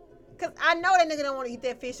 Cause I know that nigga don't want to eat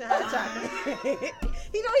that fish and hot chocolate.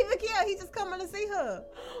 He don't even care. He just coming to see her.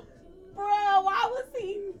 Bro, why was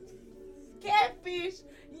he catfish,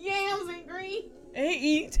 yams, and green? And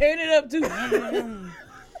he tearing it up too. Look at him.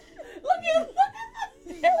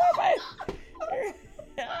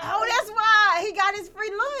 Oh, that's why he got his free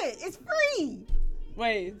lunch. It's free.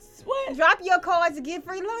 Wait, what? Drop your card to get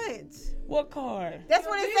free lunch. What card? That's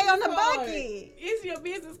what it say on the bucket. It's your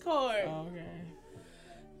business card. Oh, okay.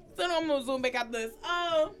 So I'm gonna zoom back out this.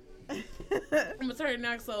 I'm gonna turn it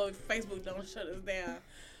now so Facebook don't shut us down.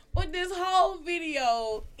 But this whole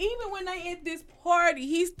video, even when they at this party,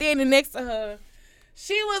 he's standing next to her,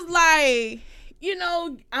 She was like, you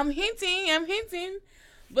know, I'm hinting.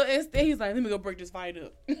 But instead, he's like, let me go break this fight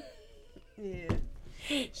up. Yeah.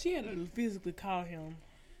 She had to physically call him.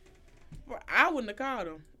 I wouldn't have called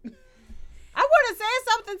him. I would have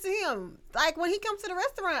said something to him. Like, when he comes to the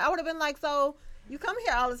restaurant, I would have been like, so, you come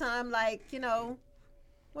here all the time, like, you know,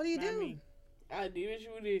 what do you do? Me. I did what you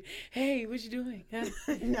did. Hey, what you doing? Huh?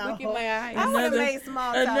 No. Look in my eyes. I would have made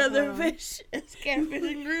small talk Another with him. fish. It's catfish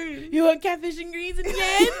and greens. You want catfish and greens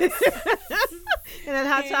again? And then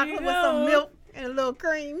hot Here chocolate you with some go. milk and a little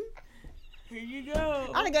cream. Here you go.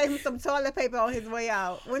 I done gave him some toilet paper on his way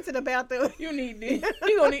out. Went to the bathroom. You need this.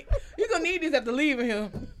 You gonna need this after leaving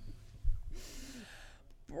him.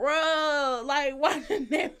 Bruh, like watching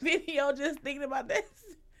that video, just thinking about this.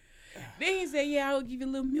 Then he said, "Yeah, I will give you a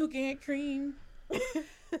little milk and cream."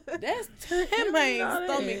 That's that man's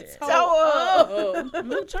stomach toe up.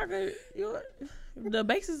 Milk chocolate. The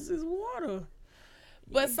basis is water.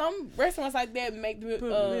 But some restaurants like that make the Put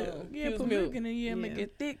milk. Yeah, use put milk in it. Make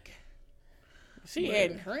it thick. She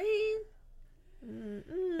adding cream.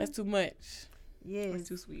 That's too much. Yes. It's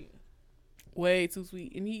too sweet. Way too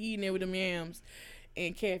sweet. And he eating it with them yams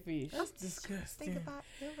and catfish. That's disgusting. Think about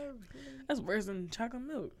it. That's worse than chocolate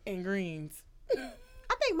milk. And greens.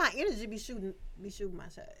 I think my energy be shooting my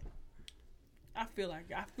shot. I feel like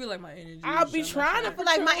my energy. I'll be trying to I feel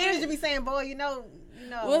like my energy be saying, boy, you know.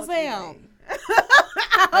 What's that?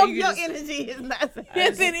 I hope you your just- energy is not saying.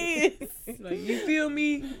 Yes, it is. Like, you feel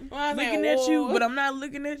me Mine looking saying, at you, "Whoa." but I'm not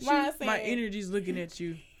looking at you. Mine My saying- energy's looking at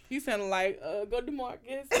you. You sound like go to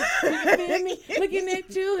Marcus. You feel me? Looking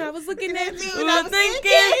at you. I was looking at you. and I was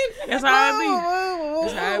thinking. That's how I be.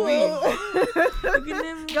 That's how I be. Looking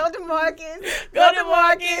at me. Go to Marcus. Go to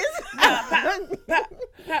Marcus.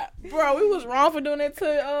 Bro, we was wrong for doing that to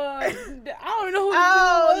I don't know who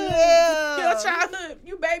Oh, your yeah. childhood.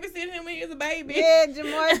 You babysitting him when he was a baby. Yeah,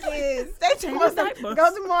 Jamarcus. They told us, go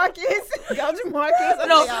to Marcus. Go to Marcus.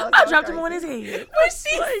 No, Okay, I dropped him on his head. When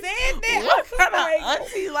she said that, What I kind was of like,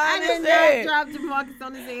 auntie I line did is that? not drop Jamarcus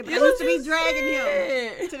on his head, but I used to be dragging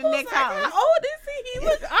him to the next house. how old is he? He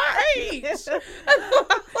look our age.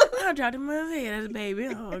 I dropped him on his head as a baby.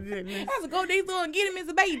 Oh, goodness. I was go next door and get him as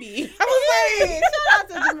a baby. I was Hey, shout out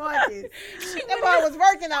to Jamarcus. That boy was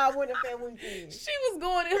working all winter that weekend. she was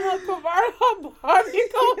going in her convertible Barbie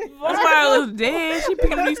convertible. That's why I was dead. She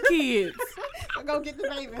picking up these kids. So go get the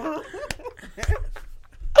baby, huh?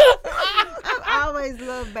 I always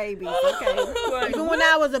loved babies, okay? Even when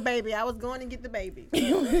I was a baby, I was going to get the baby.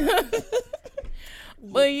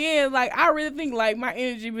 But yeah, like I really think like my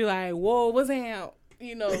energy be like, whoa, what's out?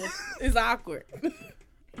 You know, it's awkward.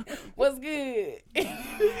 What's good?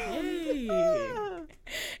 Hey.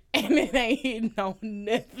 And it ain't hitting on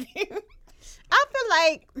nothing. I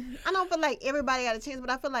don't feel like everybody got a chance, but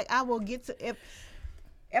I feel like I will get to if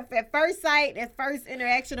at first sight, at first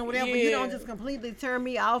interaction or whatever, you don't just completely turn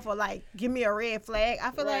me off or like give me a red flag. I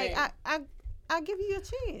feel like I'll give you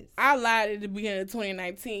a chance. I lied at the beginning of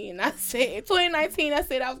 2019. I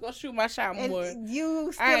said I was gonna shoot my shot And more.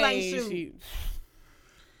 you still I ain't shooting. shoot.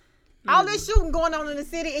 All this shooting going on in the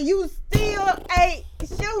city, and you still ain't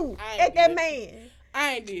shoot I ain't at that do man.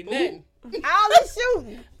 I ain't did nothing. All this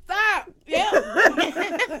shooting. Stop.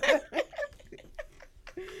 Yeah.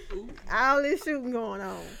 All this shooting going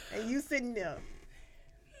on, and you sitting there.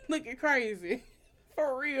 Looking crazy.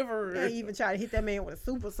 For real, for You real. ain't even try to hit that man with a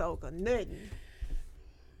super soaker, nothing.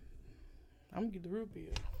 I'm gonna get the root beer.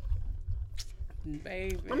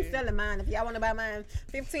 Baby. I'm selling mine. If y'all want to buy mine,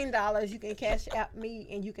 $15. You can cash out me,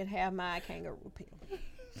 and you can have my kangaroo pill.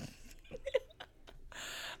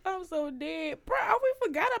 I'm so dead. Bro, we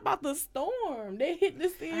forgot about the storm. They hit the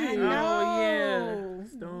city. I know. Oh, yeah.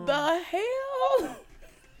 Storm. The hell?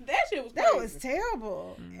 That shit was crazy. That was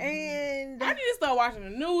terrible. And I need to start watching the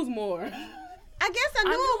news more. I guess I knew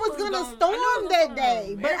knew it was it was gonna I knew storm it was that gonna day,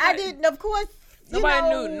 storm. but I didn't. Of course,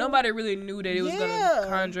 Nobody really knew that it was Yeah. gonna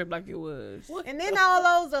conjure up like it was. And then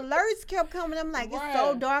all those alerts kept coming. I'm like, it's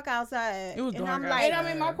so Right. dark outside. It was and dark I'm And like, I'm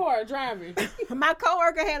in my car driving. my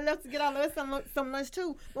coworker had left to get all of some lunch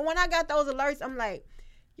too. But when I got those alerts, I'm like,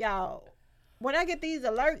 y'all. When I get these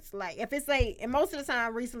alerts, like if it's and most of the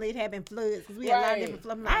time recently it had been floods because we had a lot of Right. different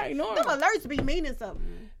floods. I ignore them them. alerts be meaning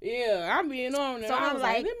something. Yeah, I'm being on there. So I I'm was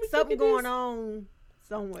like, let me something look at going this. on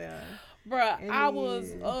somewhere. Bruh, And I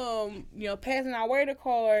was passing our waiter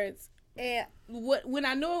cards, and when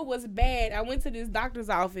I knew it was bad, I went to this doctor's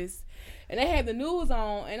office, and they had the news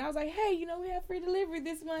on, and I was like, hey, we have free delivery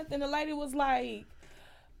this month, and the lady was like,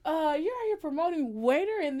 you're out here promoting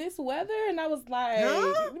waiter in this weather? And I was like,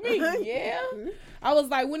 yeah. I was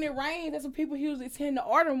like, when it rains, that's when people usually tend to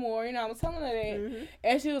order more. You know, I was telling her that.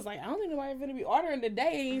 And she was like, I don't think nobody's going to be ordering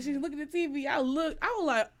today. And she's looking at the TV. I was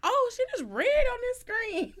like, oh, shit is red on this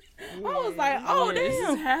screen. Yeah. I was like, oh, damn. This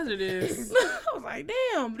is hazardous. I was like,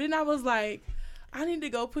 damn. Then I was like, I need to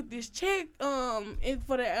go put this check in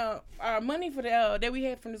for the our money for the that we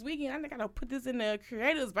had from this weekend. I think I gotta put this in the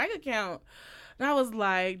creator's bank account. And I was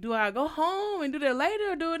like, do I go home and do that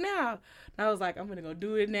later or do it now? And I was like, I'm gonna go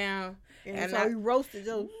do it now. And so you roasted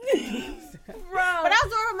your bro. But I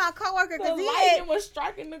was over my coworker because the lightning was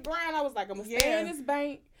striking the ground. I was like, I'm gonna stay in this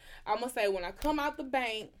bank. I'm gonna say when I come out the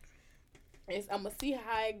bank, I'm gonna see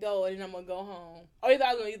how it go, and then I'm gonna go home. Or either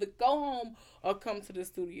I'm gonna go home or come to the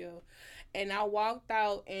studio. And I walked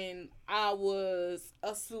out, and it was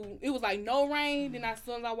like no rain. Then as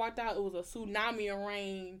soon as I walked out, it was a tsunami of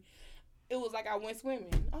rain. It was like I went swimming.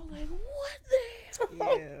 I was like, what the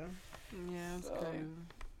hell? Yeah, it's crazy.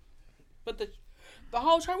 But the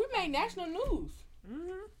whole trip, we made national news.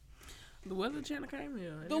 Mm-hmm. The Weather Channel came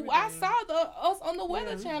here. I saw us on the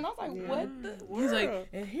Weather Channel. I was like, what the world? He's like,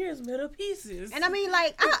 and here's Middle Pieces. And I mean,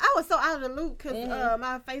 like, I was so out of the loop because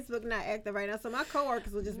my Facebook not active right now. So my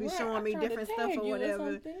coworkers would just be showing me different stuff or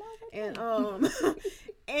whatever. And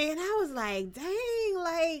and I was like, dang,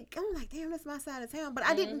 like, I'm like, damn, that's my side of town. But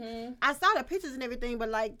I didn't, I saw the pictures and everything. But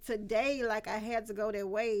like today, like I had to go that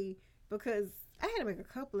way because I had to make a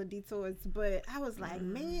couple of detours, but I was like,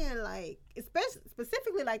 man, like,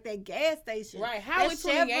 specifically like that gas station. Right, Highway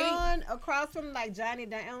 28. Chevron across from like Johnny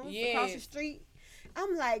Downs, across the street.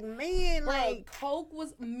 I'm like, man, like. Coke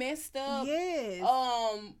was messed up. Yes.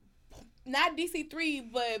 Not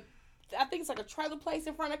DC3, but I think it's like a trailer place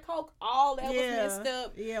in front of Coke. All that was messed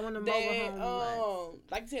up. Yeah, one of the mobile homes.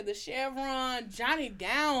 Like you said, the Chevron, Johnny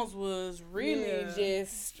Downs was really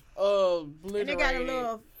just obliterated. And they got a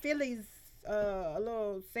little Phillies. A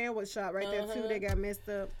little sandwich shop right there too. They got messed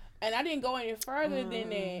up. And I didn't go any further than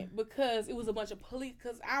that because it was a bunch of police.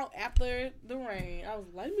 Because after the rain, I was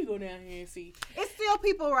like, let me go down here and see. It's still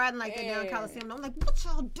people riding like that down Coliseum. I'm like, what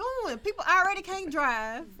y'all doing? People already can't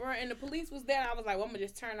drive. Bro, and the police was there. I was like, well, I'm gonna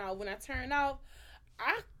just turn off. When I turned off,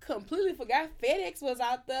 I completely forgot FedEx was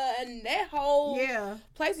out there, and that whole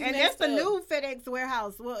place was and messed that's the up. new FedEx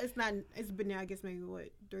warehouse. Well, it's not. It's been there, I guess, maybe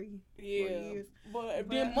 3-4 years. But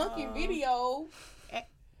then Monkey Video.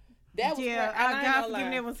 That was God forgive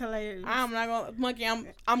me, that was hilarious. I'm not gonna Monkey.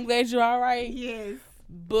 I'm glad you're all right. Yes,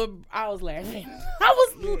 but I was laughing.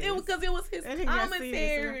 It was because it was his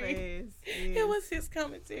commentary. It was his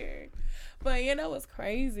commentary. But it was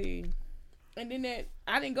crazy. And then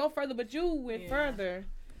I didn't go further, but you went further.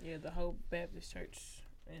 Yeah, the whole Baptist church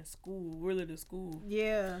and school, really the school.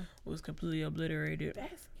 Yeah, was completely obliterated.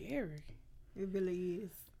 That's scary. It really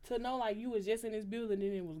is. To know like you was just in this building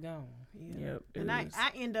and it was gone. Yeah. Yep. And I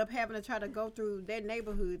end up having to try to go through that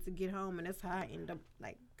neighborhood to get home, and that's how I end up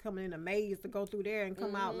like coming in a maze to go through there and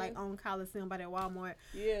come out like on Coliseum by that Walmart.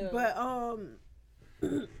 Yeah. But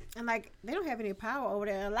and like they don't have any power over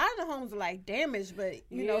there. A lot of the homes are like damaged, but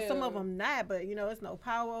you know some of them not. But it's no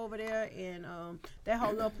power over there, and that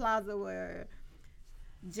whole little plaza where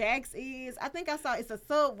Jack's is. I think I saw it's a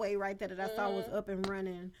Subway right there that I saw was up and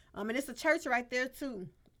running. And it's a church right there too.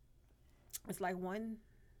 It's like One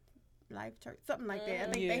Life Church, something like that.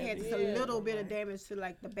 I think they had just a little bit of damage to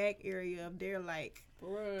like the back area of their like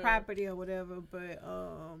property or whatever. But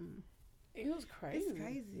it was crazy. It's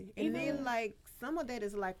crazy. And then like some of that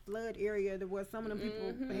is like flood area where some of them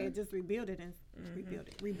people had just rebuilt and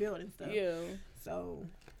stuff. Yeah. So.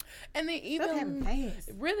 And then even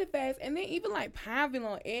really fast, and then even like Pineville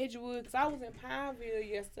on Edgewood, because I was in Pineville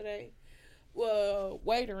yesterday,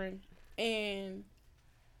 waitering, and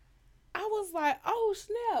I was like, oh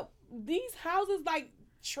snap, these houses like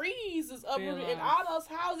trees is uprooted, and all those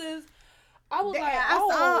houses. I was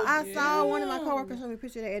I saw one of my coworkers show me a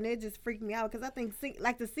picture of that, and it just freaked me out because I think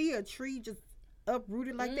to see a tree just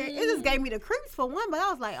uprooted like that, it just gave me the creeps for one. But I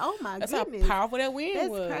was like, oh my goodness, how powerful that wind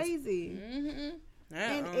was. That's crazy.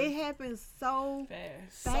 And it happens so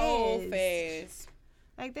fast. So fast.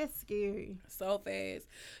 Like, that's scary. So fast.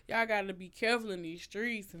 Y'all got to be careful in these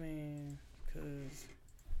streets, man. Because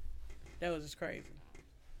that was just crazy.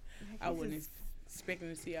 I wasn't expecting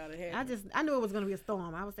to see all that happen. I knew it was going to be a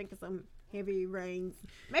storm. I was thinking some heavy rains.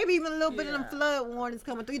 Maybe even a little bit of them flood warnings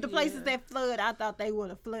coming through. The places that flood, I thought they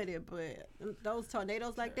would have flooded. But those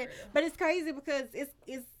tornadoes like that. But it's crazy because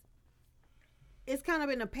it's kind of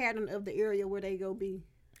in a pattern of the area where they go be.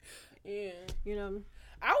 Yeah.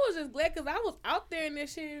 I was just glad because I was out there in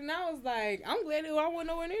this shit, and I was like, I'm glad that I wasn't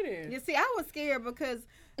nowhere near there. You see, I was scared because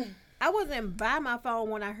I wasn't by my phone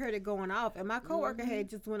when I heard it going off, and my coworker had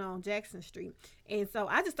just went on Jackson Street, and so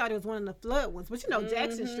I just thought it was one of the flood ones. But you know,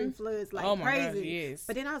 Jackson Street floods like crazy. God, yes.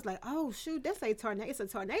 But then I was like, oh shoot, that's a tornado. It's a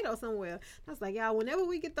tornado somewhere. I was like, y'all, whenever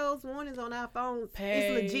we get those warnings on our phones,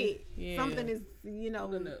 it's legit. Yeah. Something is,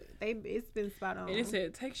 it's been spot on. And it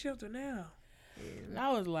said, take shelter now. Yeah. And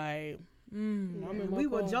I was like, we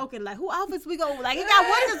were joking like, who office we go? Like, it got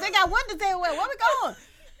windows. They got windows everywhere. Where we going?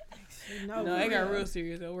 No, they got real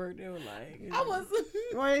serious at work. They were like, well,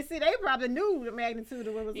 see, they probably knew the magnitude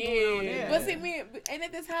of what was going on there. But see, and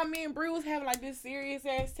at the time, me and Bree was having like this serious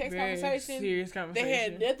ass text conversation. Serious conversation. They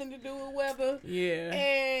had nothing to do with weather. Yeah.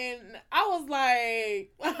 And I was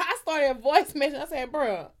like, I started a voice message. I said,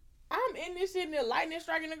 bruh, I'm in this shit and the lightning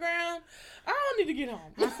striking the ground. I don't need to get home.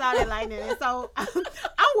 I saw that lightning, and so I'm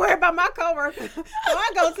worried about my coworker. So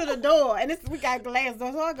I go to the door, and we got glass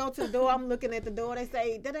doors. So I go to the door. I'm looking at the door. They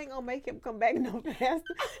say that ain't gonna make him come back no faster.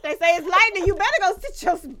 They say it's lightning. You better go sit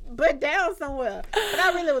your butt down somewhere. But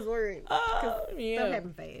I really was worried. Stuff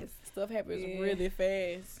happened fast. Stuff happens really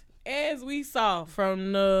fast, as we saw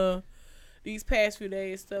from these past few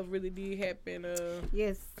days. Stuff really did happen.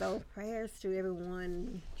 Yes, so prayers to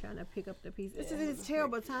everyone trying to pick up the pieces. It's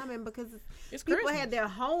terrible timing because people Christmas. Had their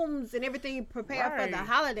homes and everything prepared for the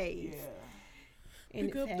holidays. Yeah.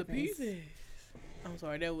 Pick up the pieces. I'm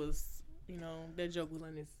sorry, that was, that joke was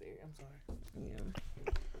unnecessary. I'm sorry. Yeah.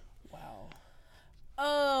 Wow.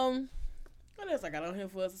 What else I got on here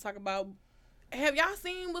for us to talk about? Have y'all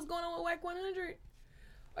seen what's going on with WAC 100?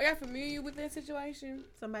 Are y'all familiar with that situation?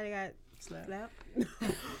 Somebody got slapped.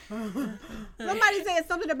 Somebody said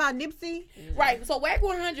something about Nipsey. Right. So WAC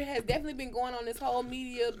 100 has definitely been going on this whole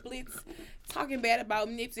media blitz, talking bad about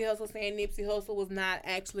Nipsey Hussle, saying Nipsey Hussle was not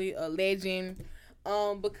actually a legend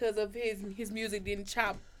because of his music didn't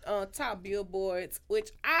top billboards,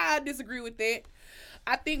 which I disagree with that.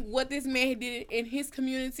 I think what this man did in his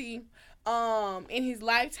community in his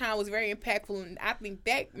lifetime was very impactful, and I think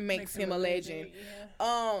that makes him a legend.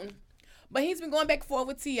 Yeah. But he's been going back and forth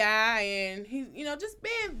with T.I. and he's,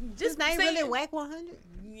 his name really WAC 100?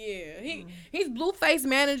 Yeah. He's Blueface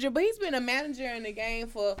manager, but he's been a manager in the game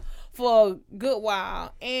for a good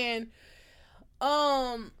while. And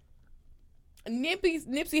Nipsey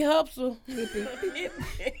Hussle.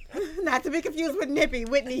 Not to be confused with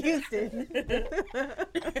Whitney Houston.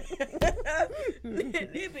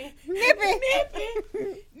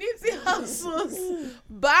 Nipsey Hussle's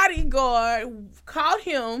bodyguard caught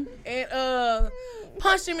him and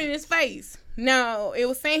punched him in his face. Now, it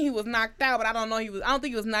was saying he was knocked out, but I don't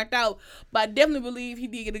think he was knocked out, but I definitely believe he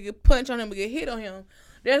did get a good punch on him, a good hit on him.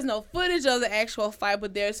 There's no footage of the actual fight,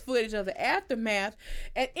 but there's footage of the aftermath.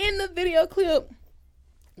 And in the video clip,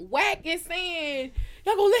 WAC is saying,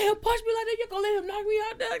 y'all gonna let him punch me like that? Y'all gonna let him knock me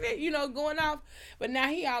out like that? Going off. But now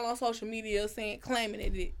he all on social media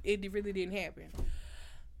claiming it really didn't happen.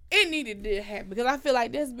 It needed to happen because I feel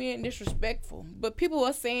like that's being disrespectful. But people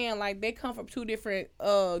are saying like they come from two different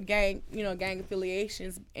gang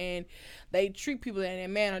affiliations and they treat people in that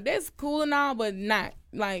manner. That's cool and all, but not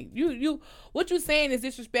like what you saying is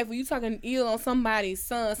disrespectful. You talking ill on somebody's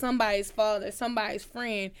son, somebody's father, somebody's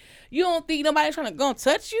friend. You don't think nobody's trying to go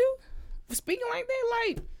touch you for speaking like that?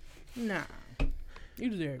 Like, nah, you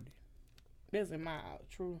deserved it. That's in my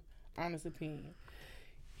true, honest opinion.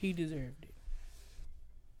 He deserved it.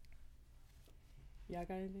 Y'all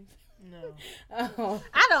got anything? No.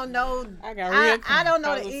 I don't know. I don't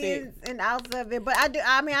know the ins and outs of it, but I do.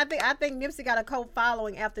 I think Nipsey got a cult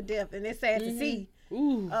following after death, and it's sad to see.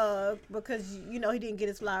 Ooh. Because he didn't get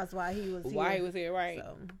his flowers while he was here. Right?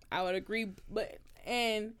 So. I would agree,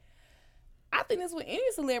 and I think that's with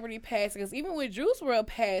any celebrity passing. Because even with Juice WRLD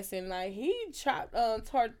passing, like he chopped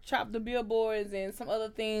the billboards and some other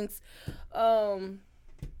things.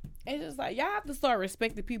 It's just like y'all have to start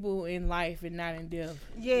respecting people in life and not in death.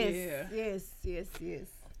 Yes.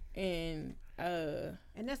 And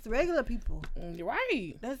that's regular people.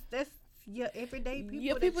 Right. That's your everyday people.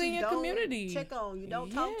 Your people in your community. Check on. You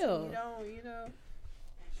don't talk to. You don't.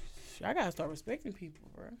 I gotta start respecting people,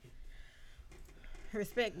 bro.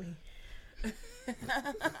 Respect me.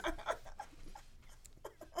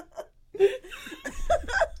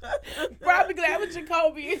 Probably glad with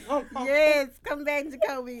Jacoby. Yes, come back,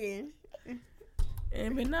 Jacoby.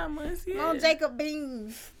 Ain't been 9 months yet. Come on, Jacob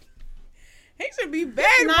Bean. He should be back,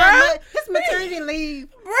 bro. His maternity leave,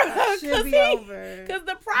 bro, should be over. Because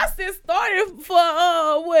the process started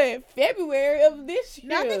for February of this year.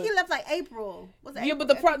 No, I think he left like April. Was it April?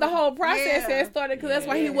 But the whole process had started because that's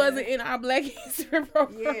why he wasn't in our Black History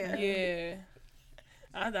program. Yeah.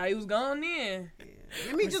 I thought he was gone then.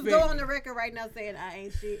 Let me just go on the record right now saying I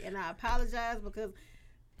ain't shit, and I apologize because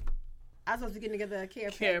I was supposed to get together a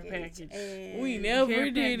care package. And we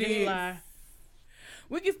never did it.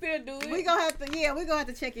 We can still do it. We're gonna have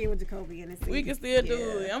to check in with Jacoby and see. We can still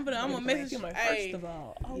do it. I'm gonna message him first of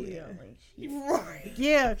all. Oh yeah. Right.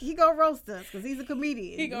 Yeah, he gonna roast us because he's a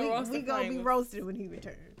comedian. He gonna roast us. We gonna be roasted when he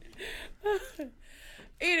returns.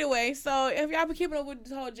 Anyway, so if y'all been keeping up with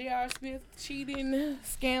this whole J.R. Smith cheating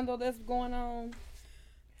scandal that's going on,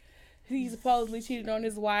 he supposedly cheated on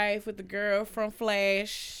his wife with the girl from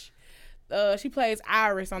Flash. She plays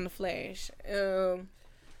Iris on the Flash.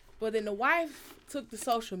 But then the wife took to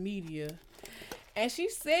social media and she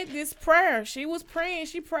said this prayer. She was praying.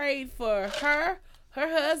 She prayed for her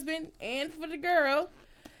husband, and for the girl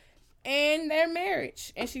and their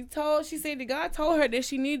marriage. And she said that God told her that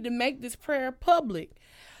she needed to make this prayer public.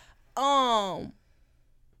 I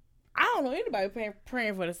don't know anybody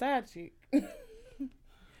praying for the side chick. That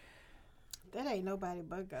ain't nobody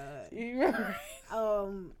but God. Right.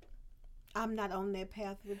 I'm not on that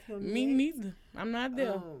path with him. Me neither. I'm not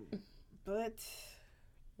there. But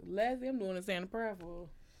last thing I'm doing is saying a prayer for her.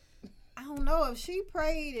 I don't know if she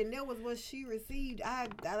prayed and that was what she received. I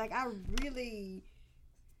really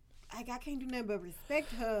I can't do nothing but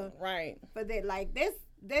respect her. Right. For that. Like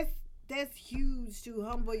that's huge to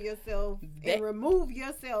humble yourself and remove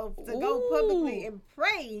yourself to go publicly and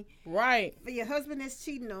pray. Right. For your husband that's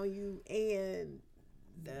cheating on you and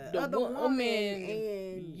the other woman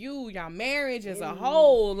and your marriage as a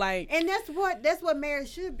whole, like, and that's what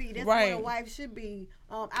marriage should be. That's right. what a wife should be.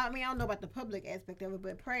 I mean, I don't know about the public aspect of it,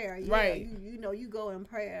 but prayer, yeah, right? You know, you go in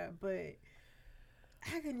prayer, but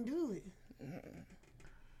I couldn't do it.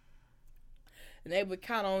 And they would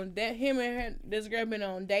count on that. Him and her, this girl been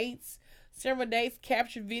on dates, several dates,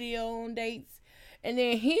 captured video on dates. And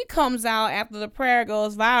then he comes out after the prayer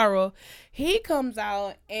goes viral. He comes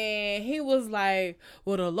out and he was like,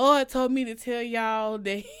 well, the Lord told me to tell y'all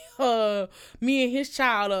that me and his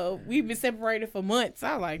child, we've been separated for months.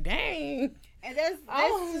 I was like, dang. And that's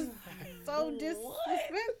just so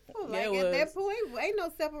disrespectful. Like, at that point, ain't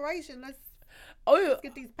no separation. Let's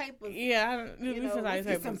get these papers. Yeah, let's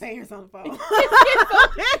get some parents on the phone.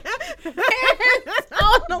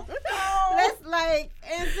 That's like,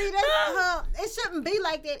 and see, that's it shouldn't be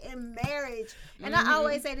like that in marriage. And I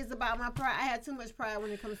always say this about my pride. I have too much pride when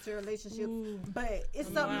it comes to relationships. But it's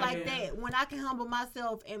something like that. When I can humble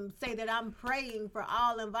myself and say that I'm praying for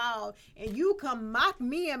all involved, and you come mock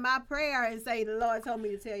me in my prayer and say the Lord told me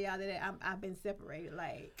to tell y'all that I've been separated.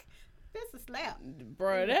 Like, that's a slap.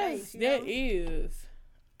 Bro, that is.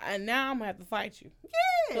 And now I'm going to have to fight you. Yeah.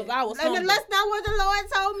 Because I was humble. And that's not what the Lord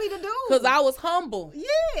told me to do. Because I was humble.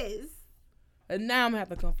 Yes. And now I'm going to have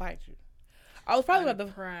to come fight you. I was probably about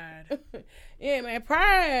to... Pride. Yeah, man,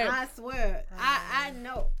 pride. I swear. I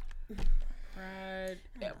know. Pride.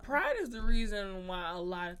 Yeah, pride is the reason why a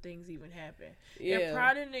lot of things even happen. Yeah. If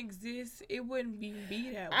pride didn't exist, it wouldn't be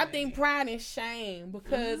that way. I think pride is shame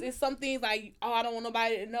because it's some things like, I don't want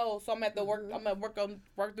nobody to know, so I'm at the work. I'm at work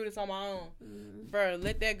through this on my own. Bro,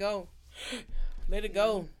 let that go. Let it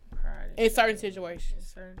go. Pride in certain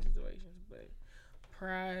situations. But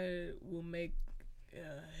pride will make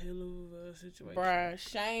a hell of a situation. Bro,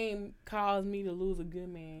 shame caused me to lose a good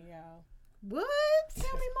man, y'all. What?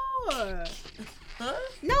 Tell me more. Huh?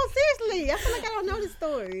 No, seriously. I feel like I don't know this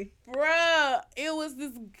story. Bruh, it was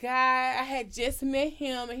this guy. I had just met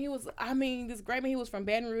him, and he was, this great man. He was from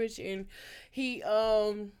Baton Rouge, and he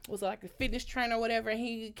was like a fitness trainer or whatever. And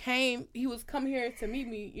he was coming here to meet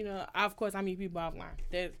me. You know, of course, I meet people offline.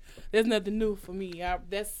 There's nothing new for me.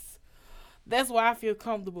 That's why I feel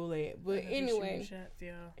comfortable at. But anyway.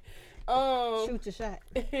 Shoot your shot.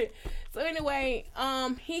 So anyway,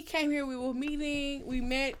 he came here. We were meeting. We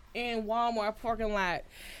met in Walmart parking lot,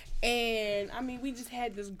 and we just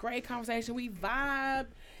had this great conversation. We vibed.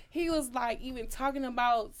 He was like even talking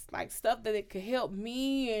about like stuff that it could help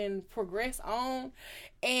me and progress on,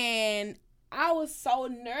 and I was so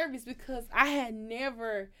nervous because I had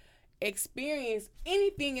never experienced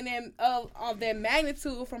anything in them of that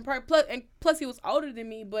magnitude from plus he was older than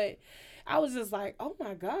me, but I was just like, oh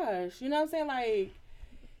my gosh, you know what I'm saying? Like,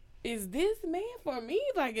 is this man for me?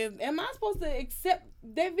 Like, am I supposed to accept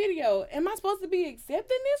that video? Am I supposed to be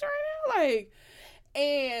accepting this right now? Like,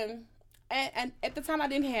 and at the time I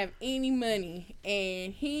didn't have any money,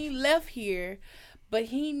 and he left here, but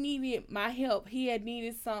he needed my help. He had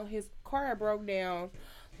needed his car broke down,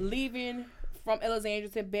 leaving from Alexandria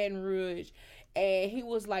to Baton Rouge, and he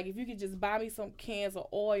was like, if you could just buy me some cans of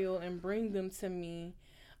oil and bring them to me,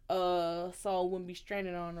 so I wouldn't be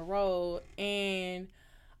stranded on the road. And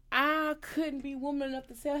I couldn't be woman enough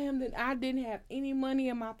to tell him that I didn't have any money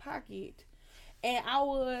in my pocket. And I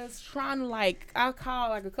was trying to I called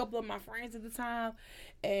like a couple of my friends at the time,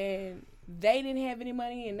 and they didn't have any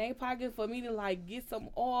money in their pocket for me to get some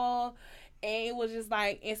oil. And it was just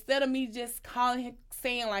instead of me just calling him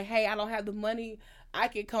saying hey, I don't have the money, I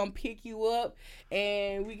can come pick you up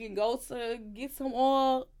and we can go to get some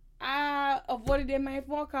oil. I avoided that main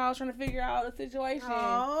phone call trying to figure out the situation.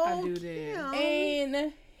 Oh, I do that.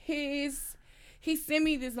 And he sent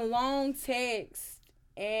me this long text,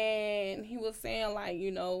 and he was saying what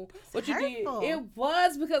you hurtful. did. It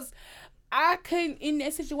was because I couldn't, in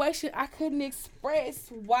that situation, I couldn't express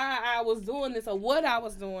why I was doing this or what I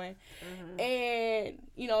was doing. And,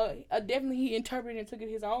 definitely he interpreted and took it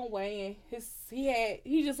his own way. And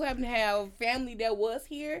he just happened to have family that was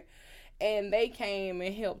here, and they came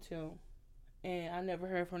and helped him. And I never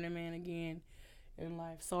heard from that man again in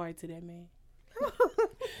life. Sorry to that man.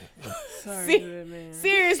 Sorry to that man.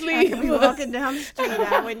 Seriously. I could be walking down the street,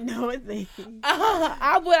 I wouldn't know a thing.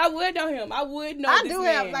 I would know him. I would know this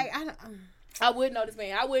man. I would know this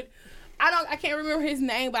man. I can't remember his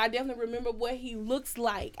name, but I definitely remember what he looks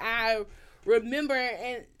like. I remember,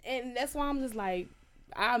 and that's why I'm just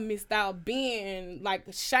I missed out being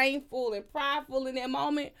shameful and prideful in that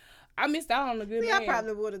moment. I missed out on a good man. I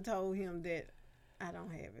probably would have told him that I don't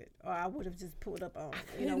have it, or I would have just pulled up on,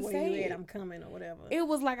 where you at, I'm coming, or whatever. It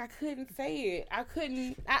was I couldn't say it. I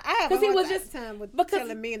couldn't. I have because he was just time with because,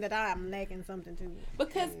 telling me that I'm lacking something too.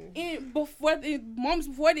 Because moments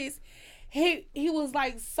before this, he was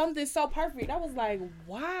something so perfect. I was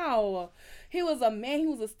wow. He was a man. He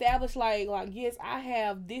was established. Yes, I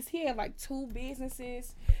have this. He had 2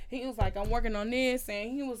 businesses. He was I'm working on this,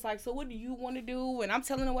 and he was so what do you want to do? And I'm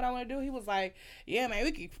telling him what I want to do. He was yeah, man,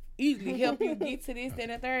 we could easily help you get to this, that,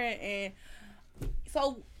 and the third. And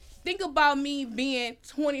so think about me being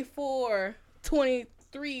 24,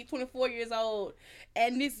 23, 24 years old,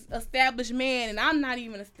 and this established man, and I'm not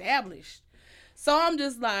even established. So I'm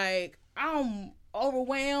just I'm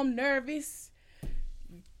overwhelmed, nervous,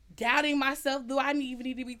 doubting myself. Do I even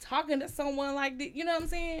need to be talking to someone like this? You know what I'm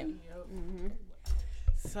saying? Yep. Mm-hmm.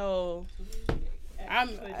 So,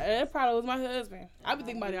 that probably was my husband. I be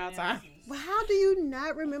thinking about it all the time. Well, how do you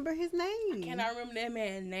not remember his name? I cannot remember that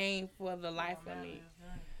man's name for the life of me.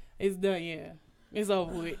 It's done, yeah. It's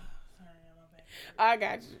over with. I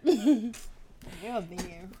got you. Well,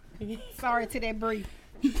 then. Sorry to that brief.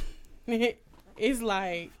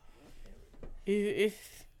 It's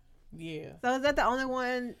yeah. So is that the only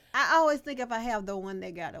one? I always think if I have the one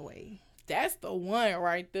that got away. That's the one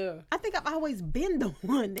right there. I think I've always been the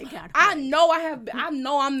one that got away. I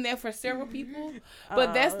know I'm there for several people,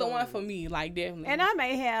 but that's the one for me, definitely. And I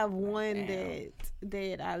may have one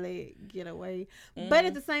that I let get away, but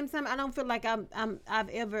at the same time, I don't feel like I've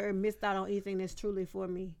ever missed out on anything that's truly for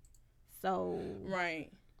me. So right.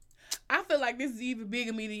 I feel like this is even big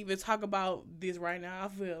of me to even talk about this right now. I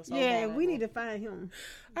feel so vulnerable. We need to find him.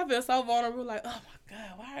 I feel so vulnerable. Oh my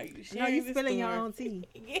God, why are you sharing you this spilling story? your own tea.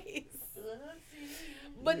 Yes.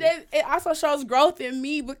 But then it also shows growth in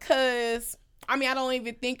me because, I don't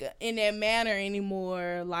even think in that manner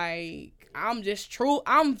anymore. I'm just true.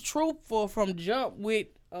 I'm truthful from jump with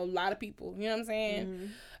a lot of people. You know what I'm saying? Mm-hmm.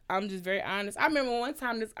 I'm just very honest. I remember one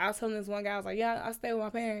time I was telling this one guy, I was yeah, I stay with my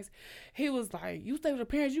parents. He was you stay with your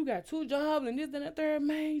parents, you got 2 jobs and this and that third,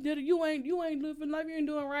 man, you ain't living life, you ain't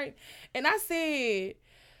doing right. And I said,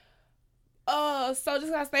 so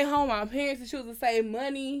just gotta stay home. My parents choose to save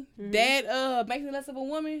money. That makes me less of a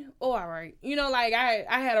woman. Oh, all right.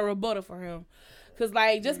 I had a rebuttal for him. Cause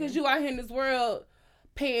just cause you out here in this world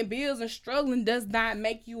paying bills and struggling does not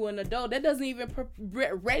make you an adult. That doesn't even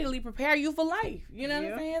readily prepare you for life. You know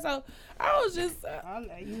what I'm saying? So I was just...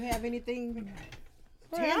 you have anything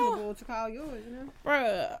tangible to call yours, you know?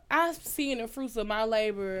 Bruh, I've seen the fruits of my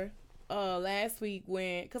labor last week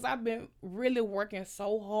because I've been really working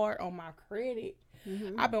so hard on my credit.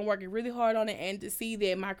 Mm-hmm. I've been working really hard on it, and to see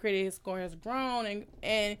that my credit score has grown,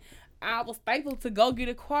 and I was thankful to go get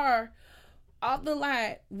a car off the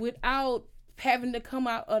lot without having to come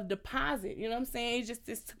out a deposit. You know what I'm saying? It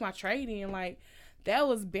just took my trade in. That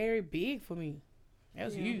was very big for me. That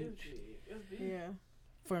was huge. Yeah.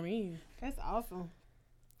 For me. That's awesome.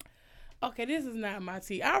 Okay, this is not my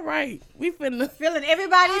tea. All right. We feeling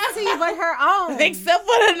everybody's tea but her own. Except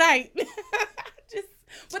for tonight.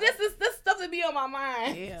 But this stuff that be on my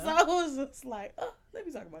mind. Yeah. So I was just let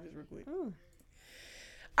me talk about this real quick.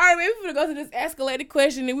 All right, maybe we're going to go to this escalated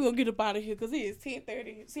question and we're going to get up out of here because it is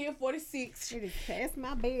 10:30. It's 10:46. It is past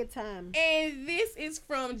my bedtime. And this is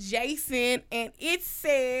from Jason, and it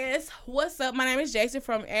says, "What's up? My name is Jason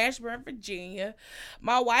from Ashburn, Virginia.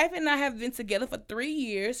 My wife and I have been together for 3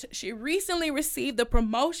 years. She recently received a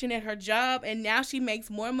promotion at her job, and now she makes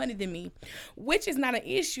more money than me, which is not an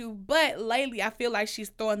issue, but lately I feel like she's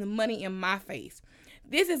throwing the money in my face.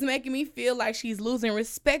 This is making me feel like she's losing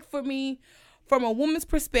respect for me. From a woman's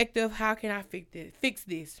perspective, how can I fix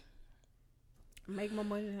this? Make more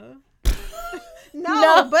money than her?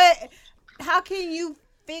 No, but how can you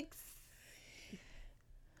fix?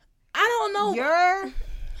 I don't know. Your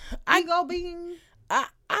ego being. I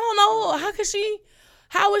don't know.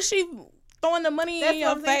 How is she throwing the money in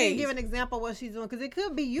your face? Give an example of what she's doing, because it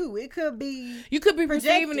could be you. It could be. You could be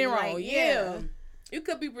perceiving it wrong. Like, yeah. You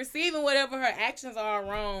could be perceiving whatever her actions are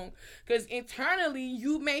wrong, because internally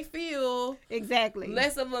you may feel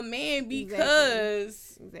less of a man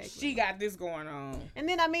because she got this going on. And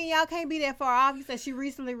then, I mean, y'all can't be that far off. You said she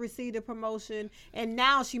recently received a promotion and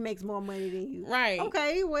now she makes more money than you. Right.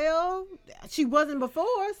 Okay, well, she wasn't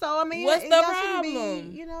before, so I mean, what's the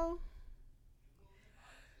problem? Be,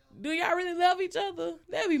 do y'all really love each other?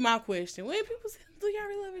 That'd be my question. When people say, do y'all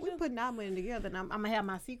really love each other? We're putting our money together, and I'm going to have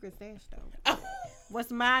my secret stash, though. What's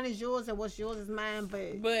mine is yours, and what's yours is mine,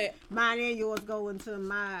 but mine and yours go into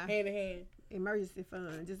my hand in hand emergency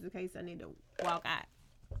fund, just in case I need to walk out.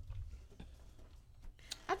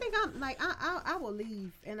 I think I'm like, I will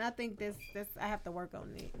leave, and I think that's I have to work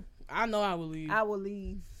on it. I know I will leave. I will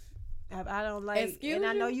leave. I don't like, and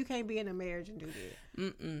I know you can't be in a marriage and do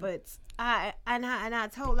that. But I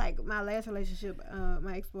told, like, my last relationship,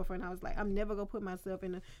 my ex-boyfriend, I was like, I'm never gonna put myself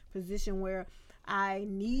in a position where I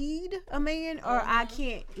need a man or I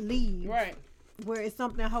can't leave. Right. Where it's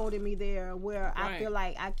something holding me there, where I feel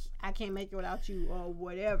like I can't make it without you or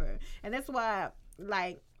whatever. And that's why,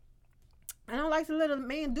 like, I don't like to let a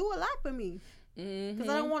man do a lot for me, because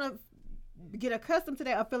I don't want to get accustomed to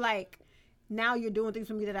that. I feel like now you're doing things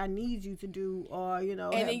for me that I need you to do, or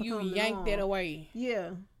and then you yank that away. Yeah,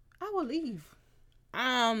 I will leave.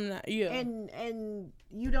 And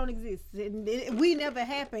you don't exist, and we never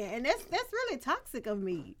happen, and that's really toxic of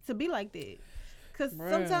me to be like that. Because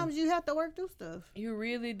sometimes you have to work through stuff. You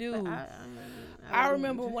really do. I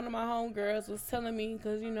remember one of my homegirls was telling me,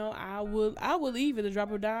 because, I would leave at the drop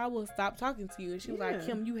of a dime. I would stop talking to you. And she was like,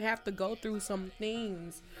 Kim, you have to go through some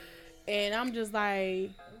things. And I'm just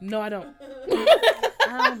like, no, I don't.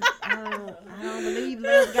 I don't believe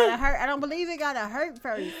love gotta hurt. I don't believe it gotta hurt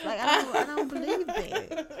first. Like, I don't believe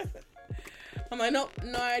that. I'm like, no,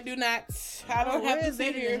 I do not. I don't have to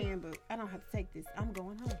sit here. I don't have to take this. I'm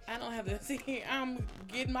going home. I don't have to sit here. I'm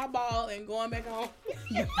getting my ball and going back home.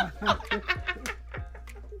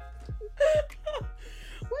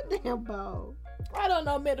 What damn ball? I don't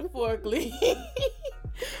know, metaphorically.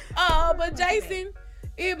 But Jason,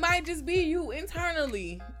 it might just be you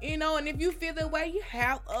internally, and if you feel that way, you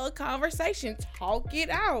have a conversation. Talk it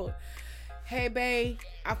out. Hey, babe,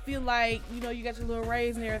 I feel like, you got your little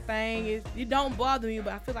raise and everything. It don't bother me,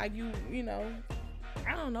 but I feel like you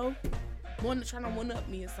I don't know, trying to one-up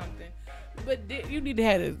me or something. But you need to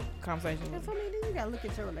have a conversation. And for me, then you got to look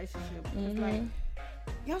at your relationship. It's like,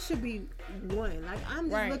 y'all should be one. Like, I'm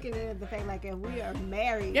just looking at the fact, like, if we are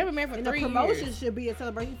married, for 3 years. And the promotion should be a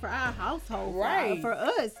celebration for our household. Right. For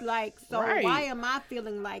us. Like, so why am I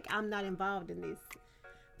feeling like I'm not involved in this?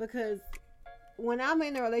 Because when I'm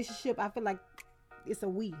in a relationship, I feel like it's a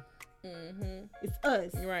we. It's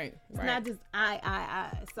us. Right. It's not just I.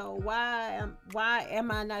 So why am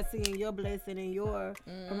I not seeing your blessing and your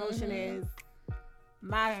promotion as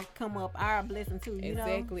my come up, our blessing too?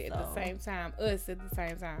 Exactly. At the same time, us at the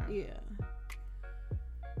same time. Yeah.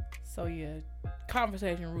 So yeah,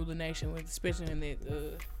 conversation rule the nation, especially in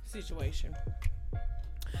that situation.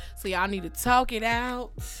 So y'all need to talk it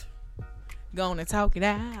out. Go on and talk it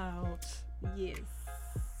out. Yes.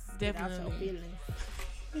 Definitely.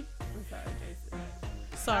 I'm sorry, Jason.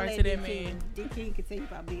 Sorry to that man. Dick King can tell you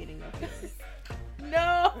about being in your feelings.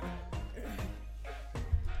 No.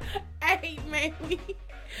 Hey, man, we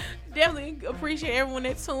definitely appreciate everyone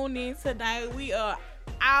that tuned in tonight. We are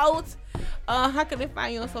out. How can they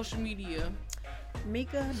find you on social media?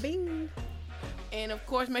 Mika Bing. And of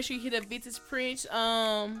course, make sure you hit up Vintage Prince.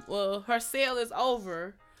 Her sale is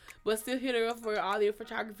over, but still hit her up for all your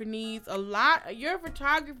photography needs. Your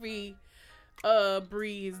photography,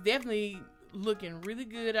 Bree, is definitely looking really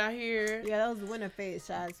good out here. Yeah, those winter fed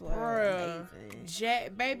shots were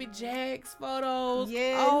amazing. Baby Jack's photos.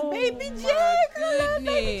 Yes, Baby Jack.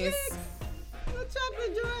 Goodness. The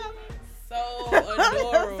chocolate drop. So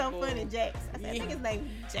adorable. So funny, Jax. I think his name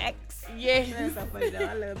is Jax. Yeah. That's so funny though.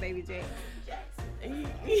 I love baby Jax.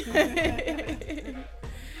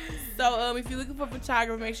 So if you're looking for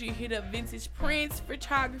photography, make sure you hit up Vintage Prints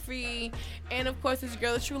Photography. And of course, it's your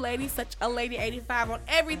girl, the True Lady, such a lady 85 on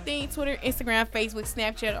everything: Twitter, Instagram, Facebook,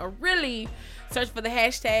 Snapchat, or really search for the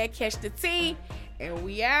hashtag Catch the Tea. And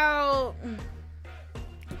we out.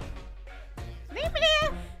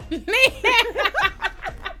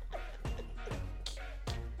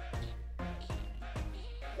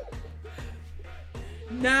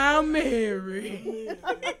 Now Mary.